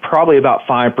estimate probably about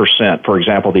 5%, for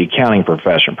example, the accounting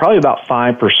profession, probably about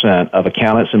 5% of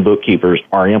accountants and bookkeepers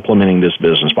are implementing this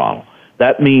business model.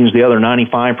 That means the other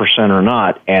 95% are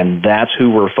not, and that's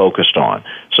who we're focused on.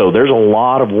 So there's a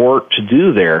lot of work to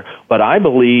do there, but I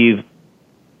believe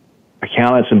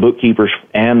accountants and bookkeepers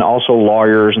and also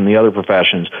lawyers and the other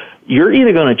professions, you're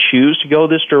either going to choose to go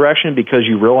this direction because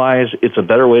you realize it's a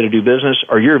better way to do business,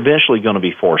 or you're eventually going to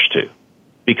be forced to.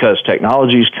 Because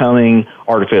technology is coming,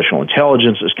 artificial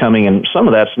intelligence is coming, and some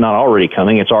of that's not already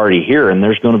coming, it's already here, and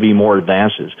there's going to be more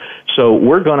advances. So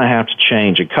we're going to have to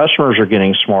change, and customers are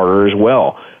getting smarter as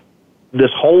well.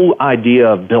 This whole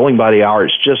idea of billing by the hour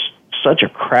is just such a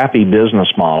crappy business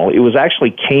model. It was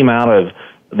actually came out of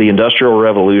the Industrial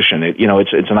Revolution.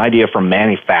 It's an idea from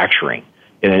manufacturing,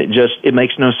 and it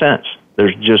makes no sense.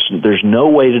 There's no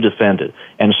way to defend it.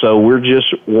 And so we're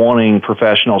just wanting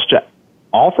professionals to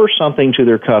offer something to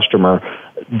their customer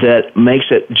that makes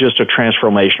it just a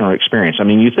transformational experience. I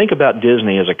mean, you think about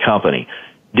Disney as a company.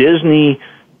 Disney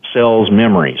sells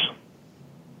memories.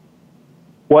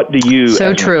 What do you, as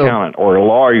an accountant or a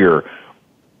lawyer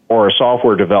or a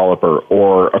software developer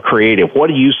or a creative, what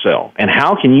do you sell? And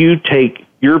how can you take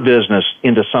your business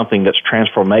into something that's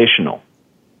transformational?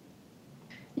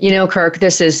 Kirk,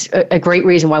 this is a great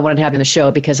reason why I wanted to have you on the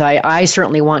show, because I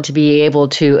certainly want to be able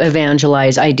to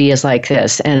evangelize ideas like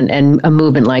this and a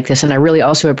movement like this. And I really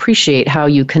also appreciate how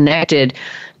you connected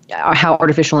how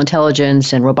artificial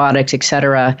intelligence and robotics, et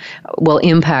cetera, will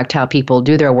impact how people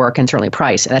do their work and certainly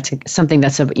price. That's something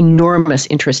that's of enormous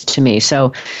interest to me.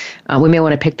 So we may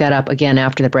want to pick that up again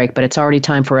after the break, but it's already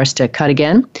time for us to cut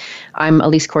again. I'm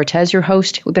Elise Cortez, your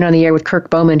host. We've been on the air with Kirk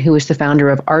Bowman, who is the founder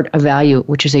of Art of Value,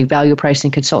 which is a value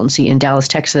pricing consultancy in Dallas,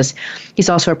 Texas. He's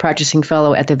also a practicing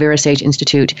fellow at the VeraSage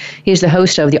Institute. He is the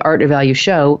host of the Art of Value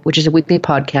Show, which is a weekly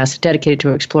podcast dedicated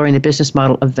to exploring the business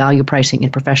model of value pricing in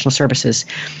professional services.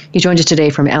 He joins us today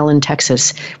from Allen,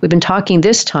 Texas. We've been talking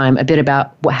this time a bit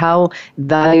about how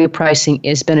value pricing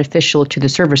is beneficial to the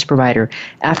service provider.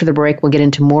 After the break, we'll get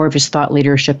into more of his thought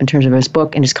leadership in terms of his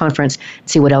book and his conference, and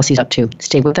see what else he's up to.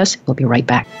 Stay with us. We'll be right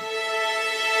back.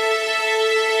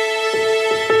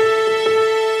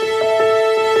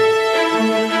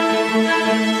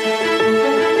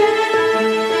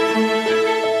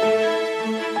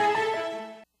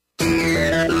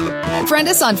 Friend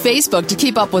us on Facebook to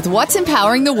keep up with what's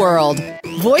empowering the world.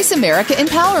 Voice America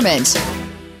Empowerment.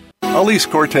 Elise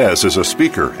Cortez is a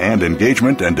speaker and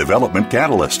engagement and development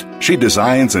catalyst. She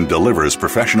designs and delivers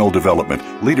professional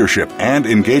development, leadership, and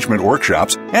engagement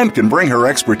workshops and can bring her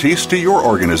expertise to your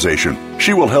organization.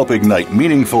 She will help ignite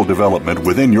meaningful development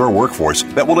within your workforce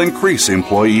that will increase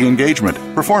employee engagement,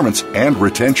 performance, and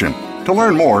retention. To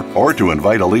learn more or to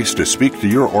invite Elise to speak to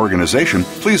your organization,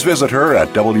 please visit her at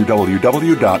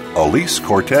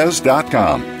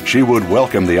www.elisecortez.com. She would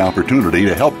welcome the opportunity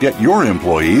to help get your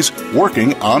employees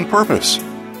working on purpose.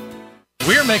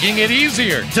 We're making it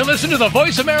easier to listen to the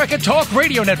Voice America Talk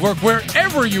Radio Network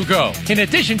wherever you go. In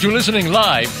addition to listening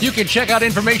live, you can check out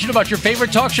information about your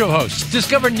favorite talk show hosts,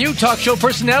 discover new talk show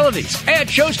personalities, add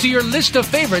shows to your list of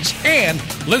favorites, and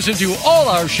listen to all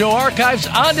our show archives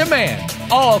on demand.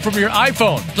 All from your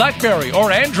iPhone, BlackBerry,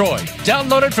 or Android.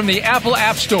 Download it from the Apple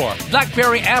App Store,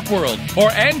 BlackBerry App World, or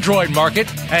Android Market,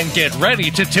 and get ready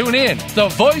to tune in. The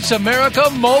Voice America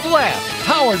mobile app,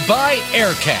 powered by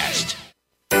Aircast.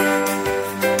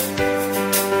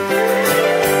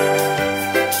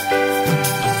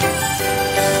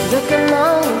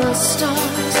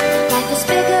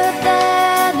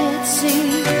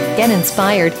 Get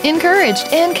inspired, encouraged,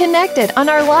 and connected on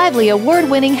our lively,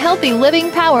 award-winning Healthy Living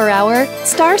Power Hour,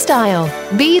 Star Style.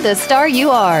 Be the star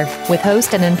you are, with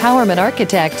host and empowerment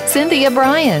architect Cynthia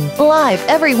Bryan. Live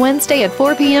every Wednesday at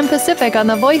 4 p.m. Pacific on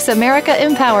the Voice America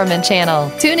Empowerment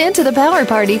Channel. Tune in to the Power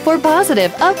Party for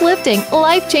positive, uplifting,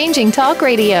 life-changing talk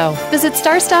radio. Visit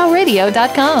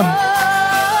starstyleradio.com.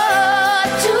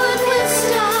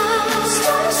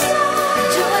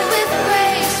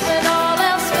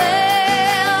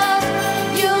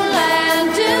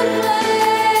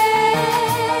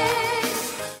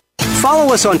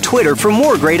 Follow us on Twitter for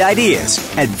more great ideas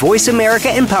at Voice America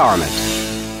Empowerment.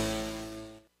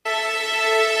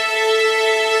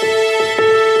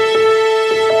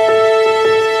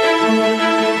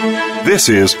 This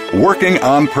is Working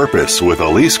on Purpose with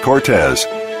Elise Cortez.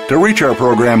 To reach our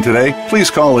program today, please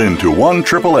call in to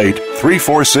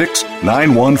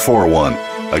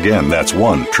 1-888-346-9141. Again, that's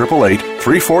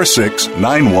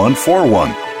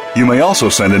 1-888-346-9141. You may also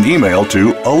send an email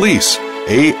to Elise,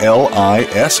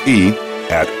 ALISE,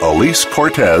 at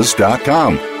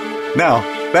EliseCortez.com. Now,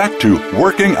 back to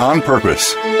Working on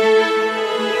Purpose.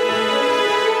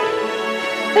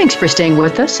 Thanks for staying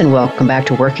with us, and welcome back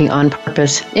to Working on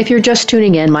Purpose. If you're just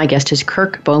tuning in, my guest is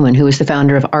Kirk Bowman, who is the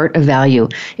founder of Art of Value.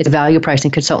 It's a value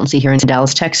pricing consultancy here in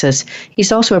Dallas, Texas.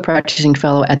 He's also a practicing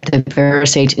fellow at the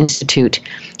VeraSage Institute.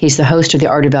 He's the host of the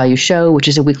Art of Value Show, which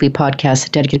is a weekly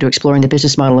podcast dedicated to exploring the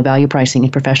business model of value pricing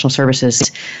in professional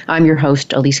services. I'm your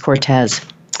host, Elise Cortez.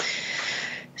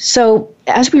 So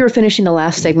as we were finishing the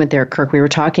last segment there, Kirk, we were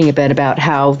talking a bit about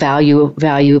how value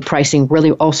pricing really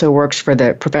also works for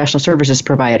the professional services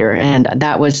provider, and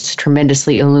that was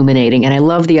tremendously illuminating. And I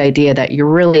love the idea that you're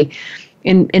really,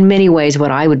 in many ways, what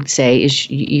I would say is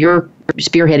you're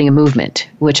spearheading a movement,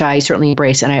 which I certainly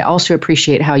embrace. And I also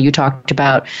appreciate how you talked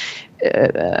about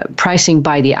pricing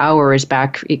by the hour it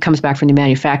comes back from the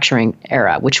manufacturing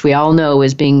era, which we all know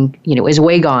is is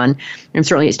way gone, and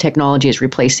certainly its technology is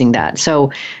replacing that.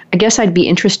 So I guess I'd be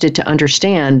interested to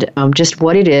understand just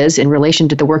what it is in relation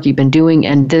to the work you've been doing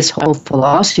and this whole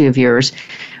philosophy of yours,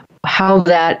 how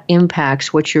that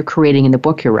impacts what you're creating in the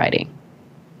book you're writing.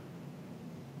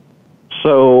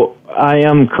 So I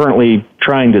am currently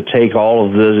trying to take all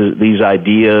of these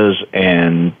ideas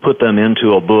and put them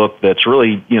into a book that's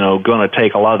really, going to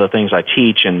take a lot of the things I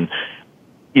teach. And,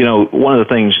 one of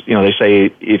the things, they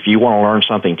say, if you want to learn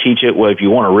something, teach it. Well, if you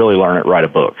want to really learn it, write a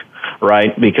book,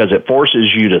 right? Because it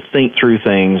forces you to think through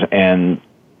things and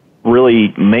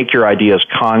really make your ideas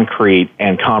concrete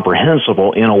and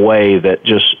comprehensible in a way that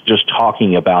just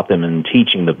talking about them and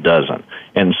teaching them doesn't.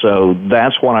 And so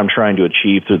that's what I'm trying to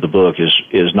achieve through the book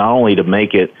is not only to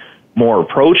make it more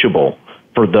approachable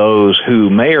for those who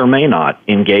may or may not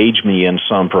engage me in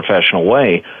some professional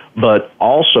way, but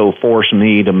also force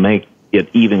me to make it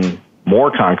even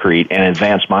more concrete and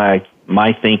advance my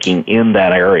thinking in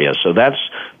that area. So that's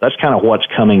kind of what's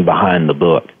coming behind the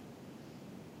book.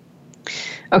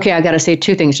 Okay, I got to say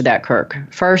two things to that, Kirk.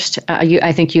 First,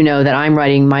 I think you know that I'm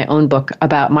writing my own book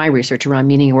about my research around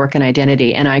meaning, work, and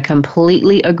identity, and I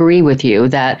completely agree with you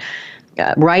that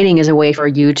writing is a way for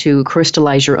you to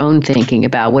crystallize your own thinking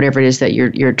about whatever it is that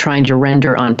you're trying to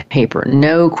render on paper.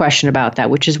 No question about that,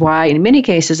 which is why in many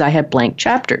cases I have blank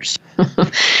chapters.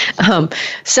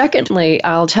 Secondly,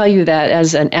 I'll tell you that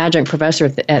as an adjunct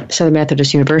professor at Southern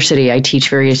Methodist University, I teach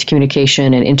various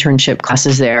communication and internship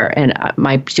classes there, and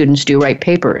my students do write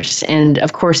papers. And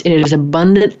of course, it is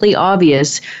abundantly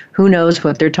obvious who knows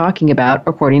what they're talking about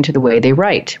according to the way they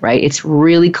write, right? It's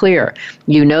really clear.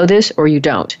 You know this or you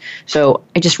don't. So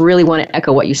I just really want to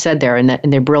echo what you said there and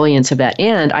the brilliance of that.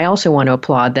 And I also want to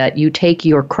applaud that you take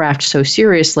your craft so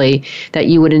seriously that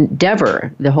you would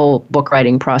endeavor the whole book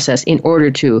writing process in order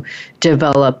to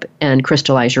develop and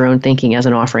crystallize your own thinking as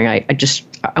an offering. I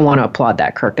want to applaud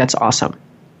that, Kirk. That's awesome.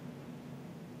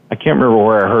 I can't remember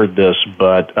where I heard this,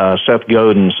 but Seth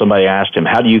Godin, somebody asked him,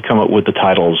 how do you come up with the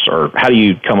titles, or how do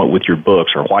you come up with your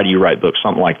books, or why do you write books,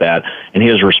 something like that. And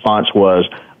his response was,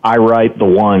 I write the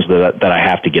ones that I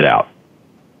have to get out.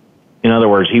 In other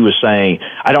words, he was saying,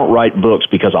 I don't write books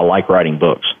because I like writing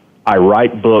books. I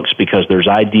write books because there's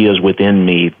ideas within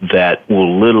me that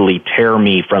will literally tear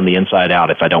me from the inside out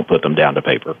if I don't put them down to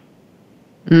paper.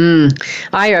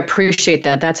 I appreciate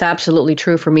that. That's absolutely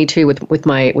true for me too with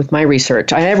my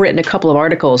research. I have written a couple of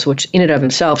articles which in and of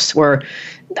themselves were,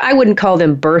 I wouldn't call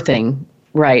them birthing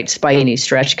rights by any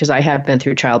stretch because I have been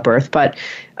through childbirth, but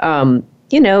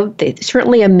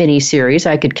certainly a mini series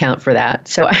I could count for that.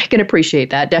 So I can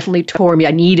appreciate that. Definitely tore me.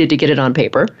 I needed to get it on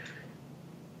paper.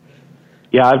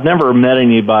 Yeah, I've never met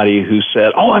anybody who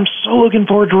said, oh, I'm so looking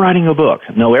forward to writing a book.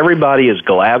 No, everybody is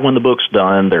glad when the book's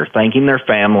done. They're thanking their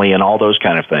family and all those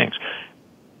kind of things.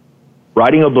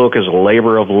 Writing a book is a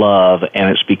labor of love, and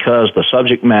it's because the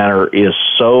subject matter is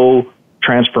so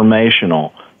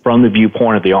transformational from the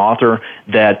viewpoint of the author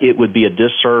that it would be a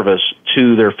disservice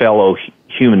to their fellow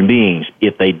human beings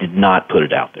if they did not put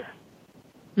it out there.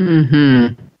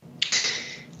 Mm-hmm.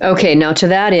 Okay, now to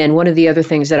that end, one of the other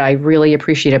things that I really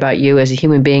appreciate about you as a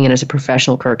human being and as a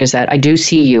professional, Kirk, is that I do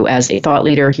see you as a thought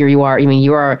leader. Here you are. I mean,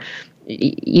 you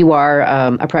are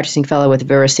a practicing fellow with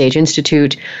the VeraSage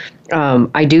Institute.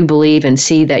 I do believe and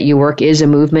see that your work is a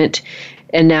movement.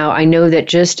 And now I know that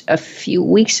just a few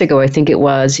weeks ago, I think it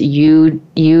was, you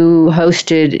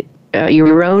hosted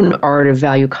your own Art of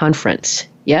Value conference.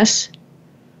 Yes?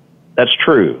 That's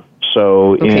true.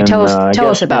 So okay, tell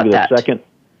us about that.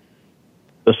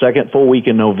 The second full week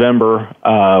in November,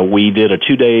 we did a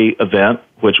 2-day event,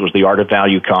 which was the Art of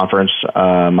Value Conference.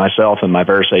 Myself and my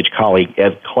VeraSage colleague,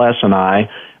 Ed Kless, and I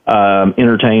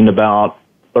entertained about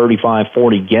 35,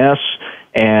 40 guests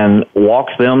and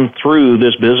walked them through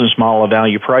this business model of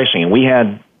value pricing. And we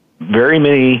had very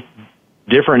many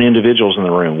different individuals in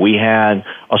the room. We had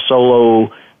a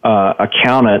solo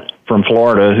accountant from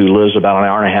Florida who lives about an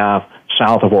hour and a half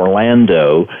south of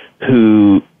Orlando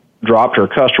who dropped her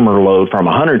customer load from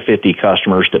 150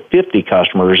 customers to 50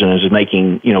 customers and is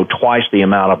making, twice the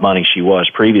amount of money she was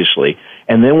previously.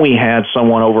 And then we had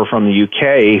someone over from the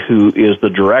UK who is the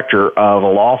director of a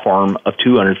law firm of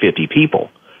 250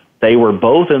 people. They were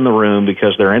both in the room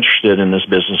because they're interested in this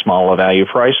business model of value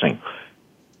pricing.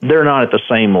 They're not at the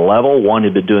same level. One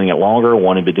had been doing it longer,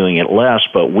 one had been doing it less,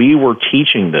 but we were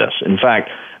teaching this. In fact,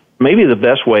 maybe the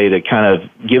best way to kind of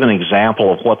give an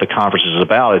example of what the conference is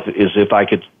about is if I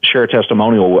could share a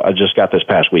testimonial I just got this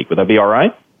past week. Would that be all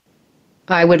right?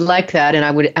 I would like that, and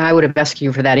I would have asked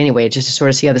you for that anyway, just to sort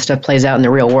of see how this stuff plays out in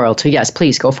the real world. So yes,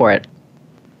 please go for it.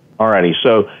 All righty.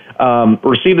 So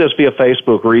received this via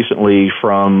Facebook recently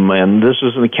and this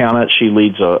is an accountant. She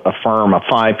leads a firm of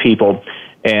 5 people,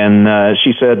 and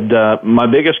she said, my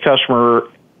biggest customer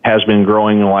has been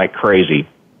growing like crazy.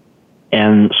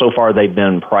 And so far, they've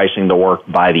been pricing the work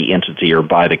by the entity or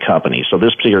by the company. So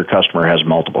this particular customer has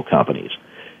multiple companies.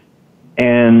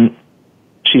 And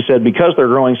she said, because they're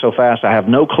growing so fast, I have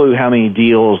no clue how many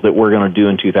deals that we're going to do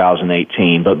in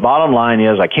 2018. But bottom line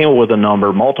is I came up with a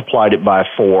number, multiplied it by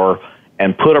 4,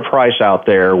 and put a price out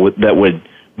there that would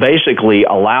basically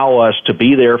allow us to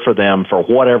be there for them for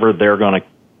whatever they're going to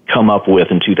come up with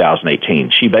in 2018.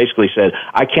 She basically said,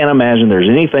 I can't imagine there's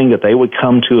anything that they would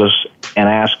come to us and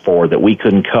ask for that we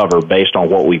couldn't cover based on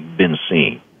what we've been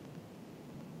seeing.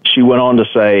 She went on to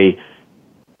say,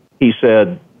 he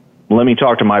said, let me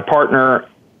talk to my partner,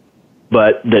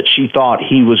 but that she thought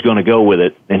he was going to go with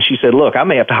it. And she said, look, I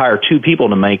may have to hire 2 people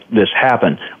to make this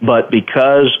happen, but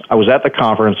because I was at the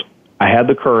conference, I had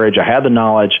the courage, I had the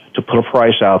knowledge to put a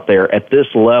price out there at this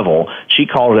level. She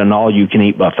called it an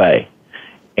all-you-can-eat buffet.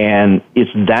 And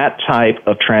it's that type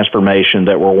of transformation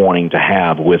that we're wanting to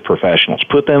have with professionals.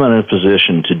 Put them in a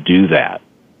position to do that.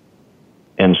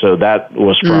 And so that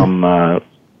was from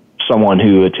someone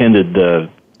who attended the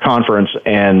conference.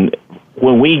 And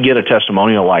when we get a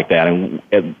testimonial like that, and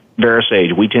at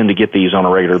VeraSage, we tend to get these on a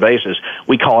regular basis,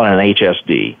 we call it an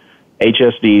HSD.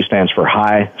 HSD stands for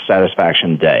High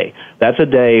Satisfaction Day. That's a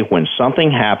day when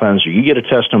something happens or you get a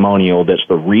testimonial that's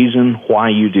the reason why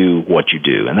you do what you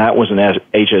do. And that was an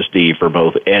HSD for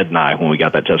both Ed and I when we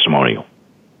got that testimonial.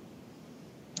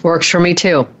 Works for me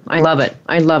too. I love it.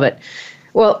 I love it.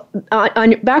 Well,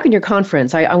 back in your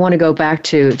conference, I want to go back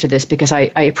to this because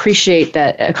I appreciate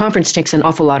that a conference takes an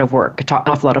awful lot of work, an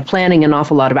awful lot of planning, an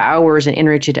awful lot of hours and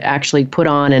energy to actually put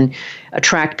on and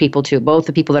attract people to, both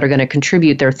the people that are going to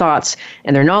contribute their thoughts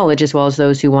and their knowledge as well as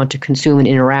those who want to consume and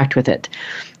interact with it.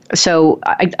 So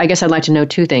I guess I'd like to know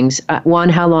two things. One,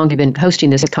 how long have you been hosting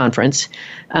this conference?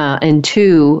 And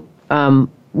two,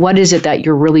 what is it that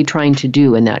you're really trying to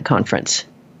do in that conference?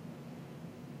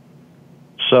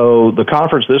 So the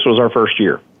conference, this was our first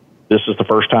year. This is the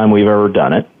first time we've ever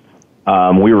done it.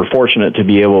 We were fortunate to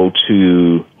be able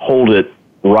to hold it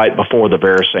right before the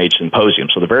VeraSage Symposium.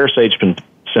 So the VeraSage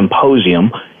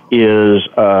Symposium is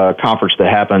a conference that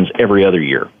happens every other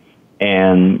year,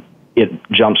 and it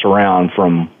jumps around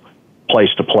from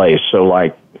place to place. So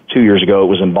like 2 years ago, it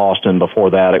was in Boston. Before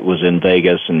that, it was in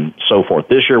Vegas and so forth.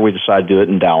 This year, we decided to do it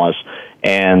in Dallas.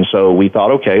 And so we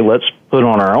thought, okay, let's put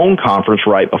on our own conference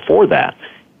right before that.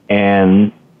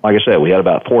 And like I said, we had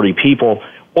about 40 people.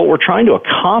 What we're trying to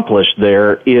accomplish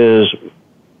there is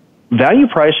value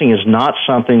pricing is not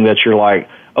something that you're like,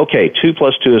 okay, 2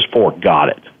 + 2 is 4, got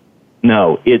it.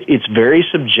 No, it's very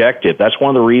subjective. That's one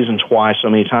of the reasons why so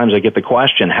many times I get the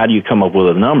question, how do you come up with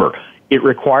a number? It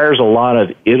requires a lot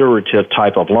of iterative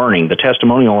type of learning. The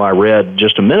testimonial I read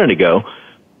just a minute ago,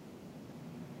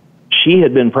 she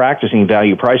had been practicing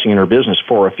value pricing in her business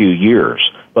for a few years.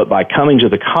 But by coming to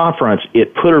the conference,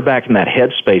 it put her back in that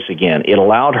headspace again. It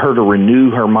allowed her to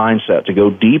renew her mindset, to go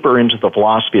deeper into the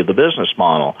philosophy of the business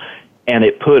model, and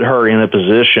it put her in a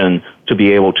position to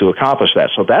be able to accomplish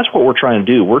that. So that's what we're trying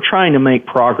to do. We're trying to make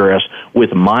progress with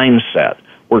mindset.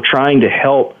 We're trying to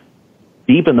help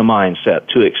deepen the mindset,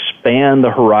 to expand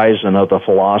the horizon of the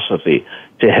philosophy,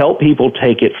 to help people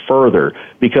take it further,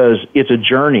 because it's a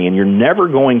journey and you're never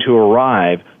going to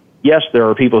arrive. Yes, there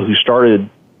are people who started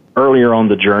earlier on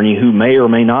the journey who may or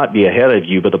may not be ahead of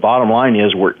you, but the bottom line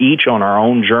is we're each on our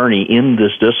own journey in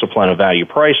this discipline of value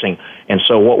pricing. And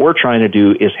so what we're trying to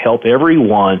do is help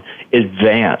everyone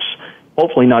advance,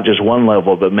 hopefully not just one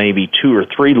level, but maybe 2 or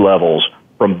 3 levels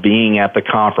from being at the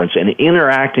conference and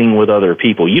interacting with other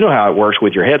people. You know how it works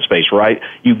with your headspace, right?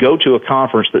 You go to a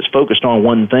conference that's focused on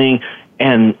one thing,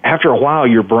 and after a while,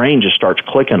 your brain just starts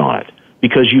clicking on it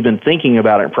because you've been thinking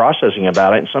about it and processing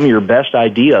about it, and some of your best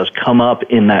ideas come up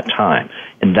in that time.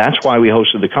 And that's why we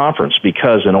hosted the conference,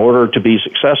 because in order to be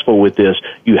successful with this,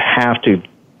 you have to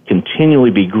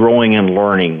continually be growing and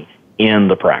learning in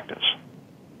the practice.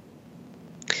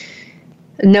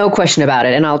 No question about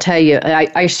it. And I'll tell you,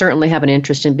 I certainly have an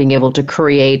interest in being able to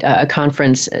create a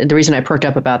conference. The reason I perked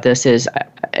up about this is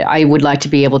I would like to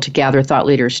be able to gather thought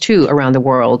leaders, too, around the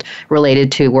world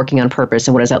related to working on purpose.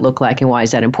 And what does that look like? And why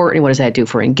is that important? What does that do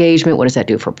for engagement? What does that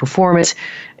do for performance?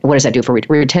 What does that do for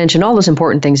retention? All those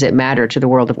important things that matter to the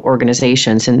world of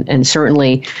organizations, and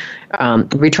certainly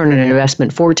return on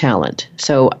investment for talent.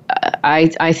 So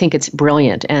I think it's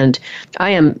brilliant. And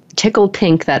I am tickled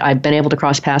pink that I've been able to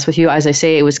cross paths with you. As I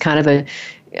say, it was kind of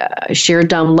a sheer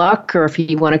dumb luck, or if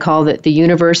you want to call it, the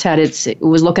universe it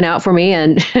was looking out for me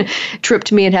and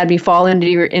tripped me and had me fall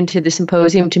into the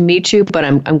symposium to meet you. But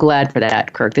I'm glad for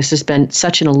that, Kirk. This has been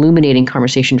such an illuminating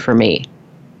conversation for me.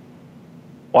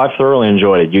 Well, I've thoroughly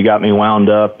enjoyed it. You got me wound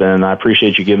up, and I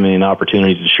appreciate you giving me an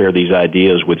opportunity to share these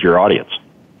ideas with your audience.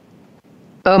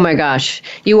 Oh, my gosh.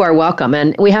 You are welcome.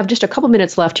 And we have just a couple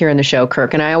minutes left here in the show,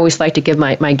 Kirk, and I always like to give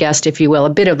my guest, if you will, a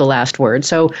bit of the last word.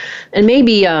 So, and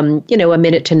maybe, a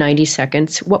minute to 90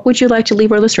 seconds. What would you like to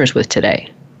leave our listeners with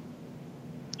today?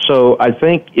 So I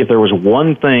think if there was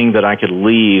one thing that I could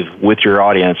leave with your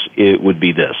audience, it would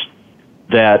be this,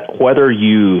 that whether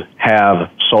you have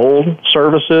sold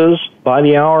services by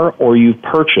the hour or you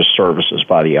purchase services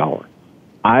by the hour,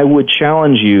 I would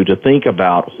challenge you to think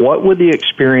about what would the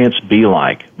experience be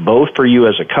like, both for you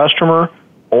as a customer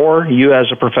or you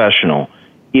as a professional,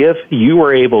 if you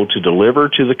were able to deliver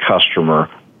to the customer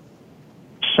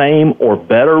same or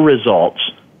better results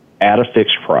at a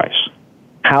fixed price.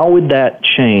 How would that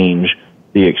change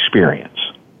the experience?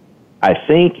 I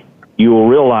think you will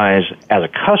realize as a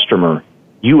customer,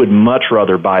 you would much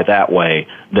rather buy that way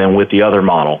than with the other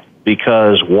model,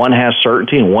 because one has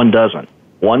certainty and one doesn't.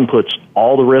 One puts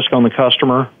all the risk on the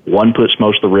customer, one puts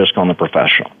most of the risk on the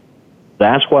professional.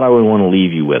 That's what I would want to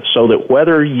leave you with, so that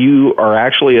whether you are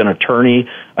actually an attorney,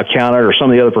 accountant, or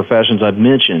some of the other professions I've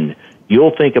mentioned,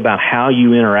 you'll think about how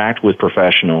you interact with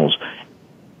professionals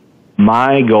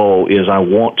my goal is I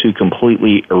want to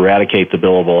completely eradicate the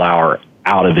billable hour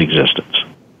out of existence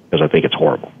because I think it's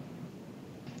horrible.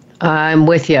 I'm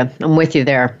with you. I'm with you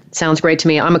there. Sounds great to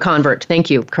me. I'm a convert.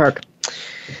 Thank you, Kirk.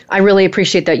 I really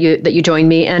appreciate that you joined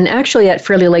me. And actually, at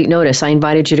fairly late notice, I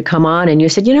invited you to come on, and you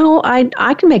said,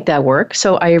 I can make that work.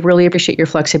 So I really appreciate your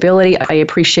flexibility. I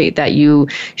appreciate that you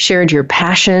shared your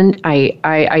passion.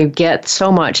 I get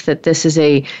so much that this is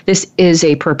a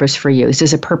purpose for you. This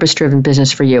is a purpose-driven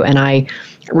business for you. And I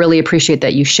really appreciate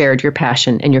that you shared your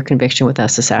passion and your conviction with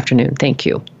us this afternoon. Thank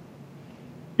you.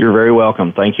 You're very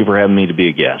welcome. Thank you for having me to be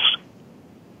a guest.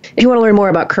 If you want to learn more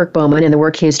about Kirk Bowman and the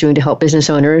work he is doing to help business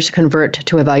owners convert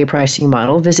to a value pricing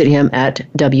model, visit him at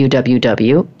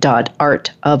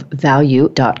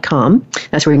www.artofvalue.com.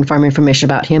 That's where you can find more information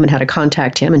about him and how to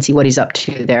contact him and see what he's up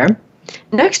to there.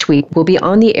 Next week, we'll be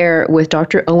on the air with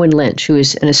Dr. Owen Lynch, who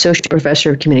is an associate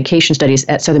professor of communication studies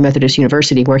at Southern Methodist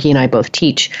University, where he and I both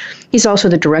teach. He's also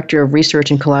the director of research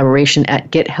and collaboration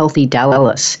at Get Healthy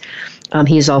Dallas.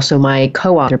 He's also my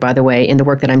co-author, by the way, in the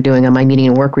work that I'm doing on my meaning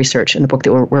and work research in the book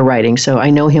that we're writing. So I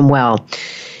know him well.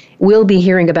 We'll be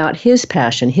hearing about his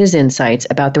passion, his insights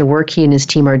about the work he and his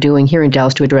team are doing here in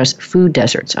Dallas to address food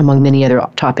deserts, among many other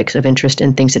topics of interest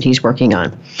and things that he's working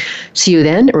on. See you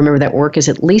then. Remember that work is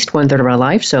at least 1/3 of our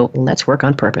life, so let's work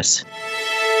on purpose.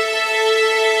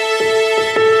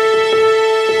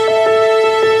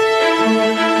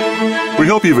 We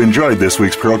hope you've enjoyed this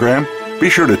week's program. Be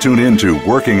sure to tune in to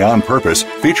Working on Purpose,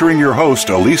 featuring your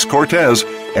host, Elise Cortez,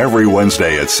 every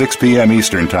Wednesday at 6 p.m.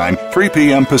 Eastern Time, 3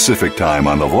 p.m. Pacific Time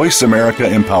on the Voice America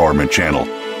Empowerment Channel.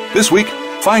 This week,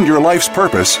 find your life's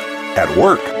purpose at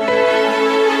work.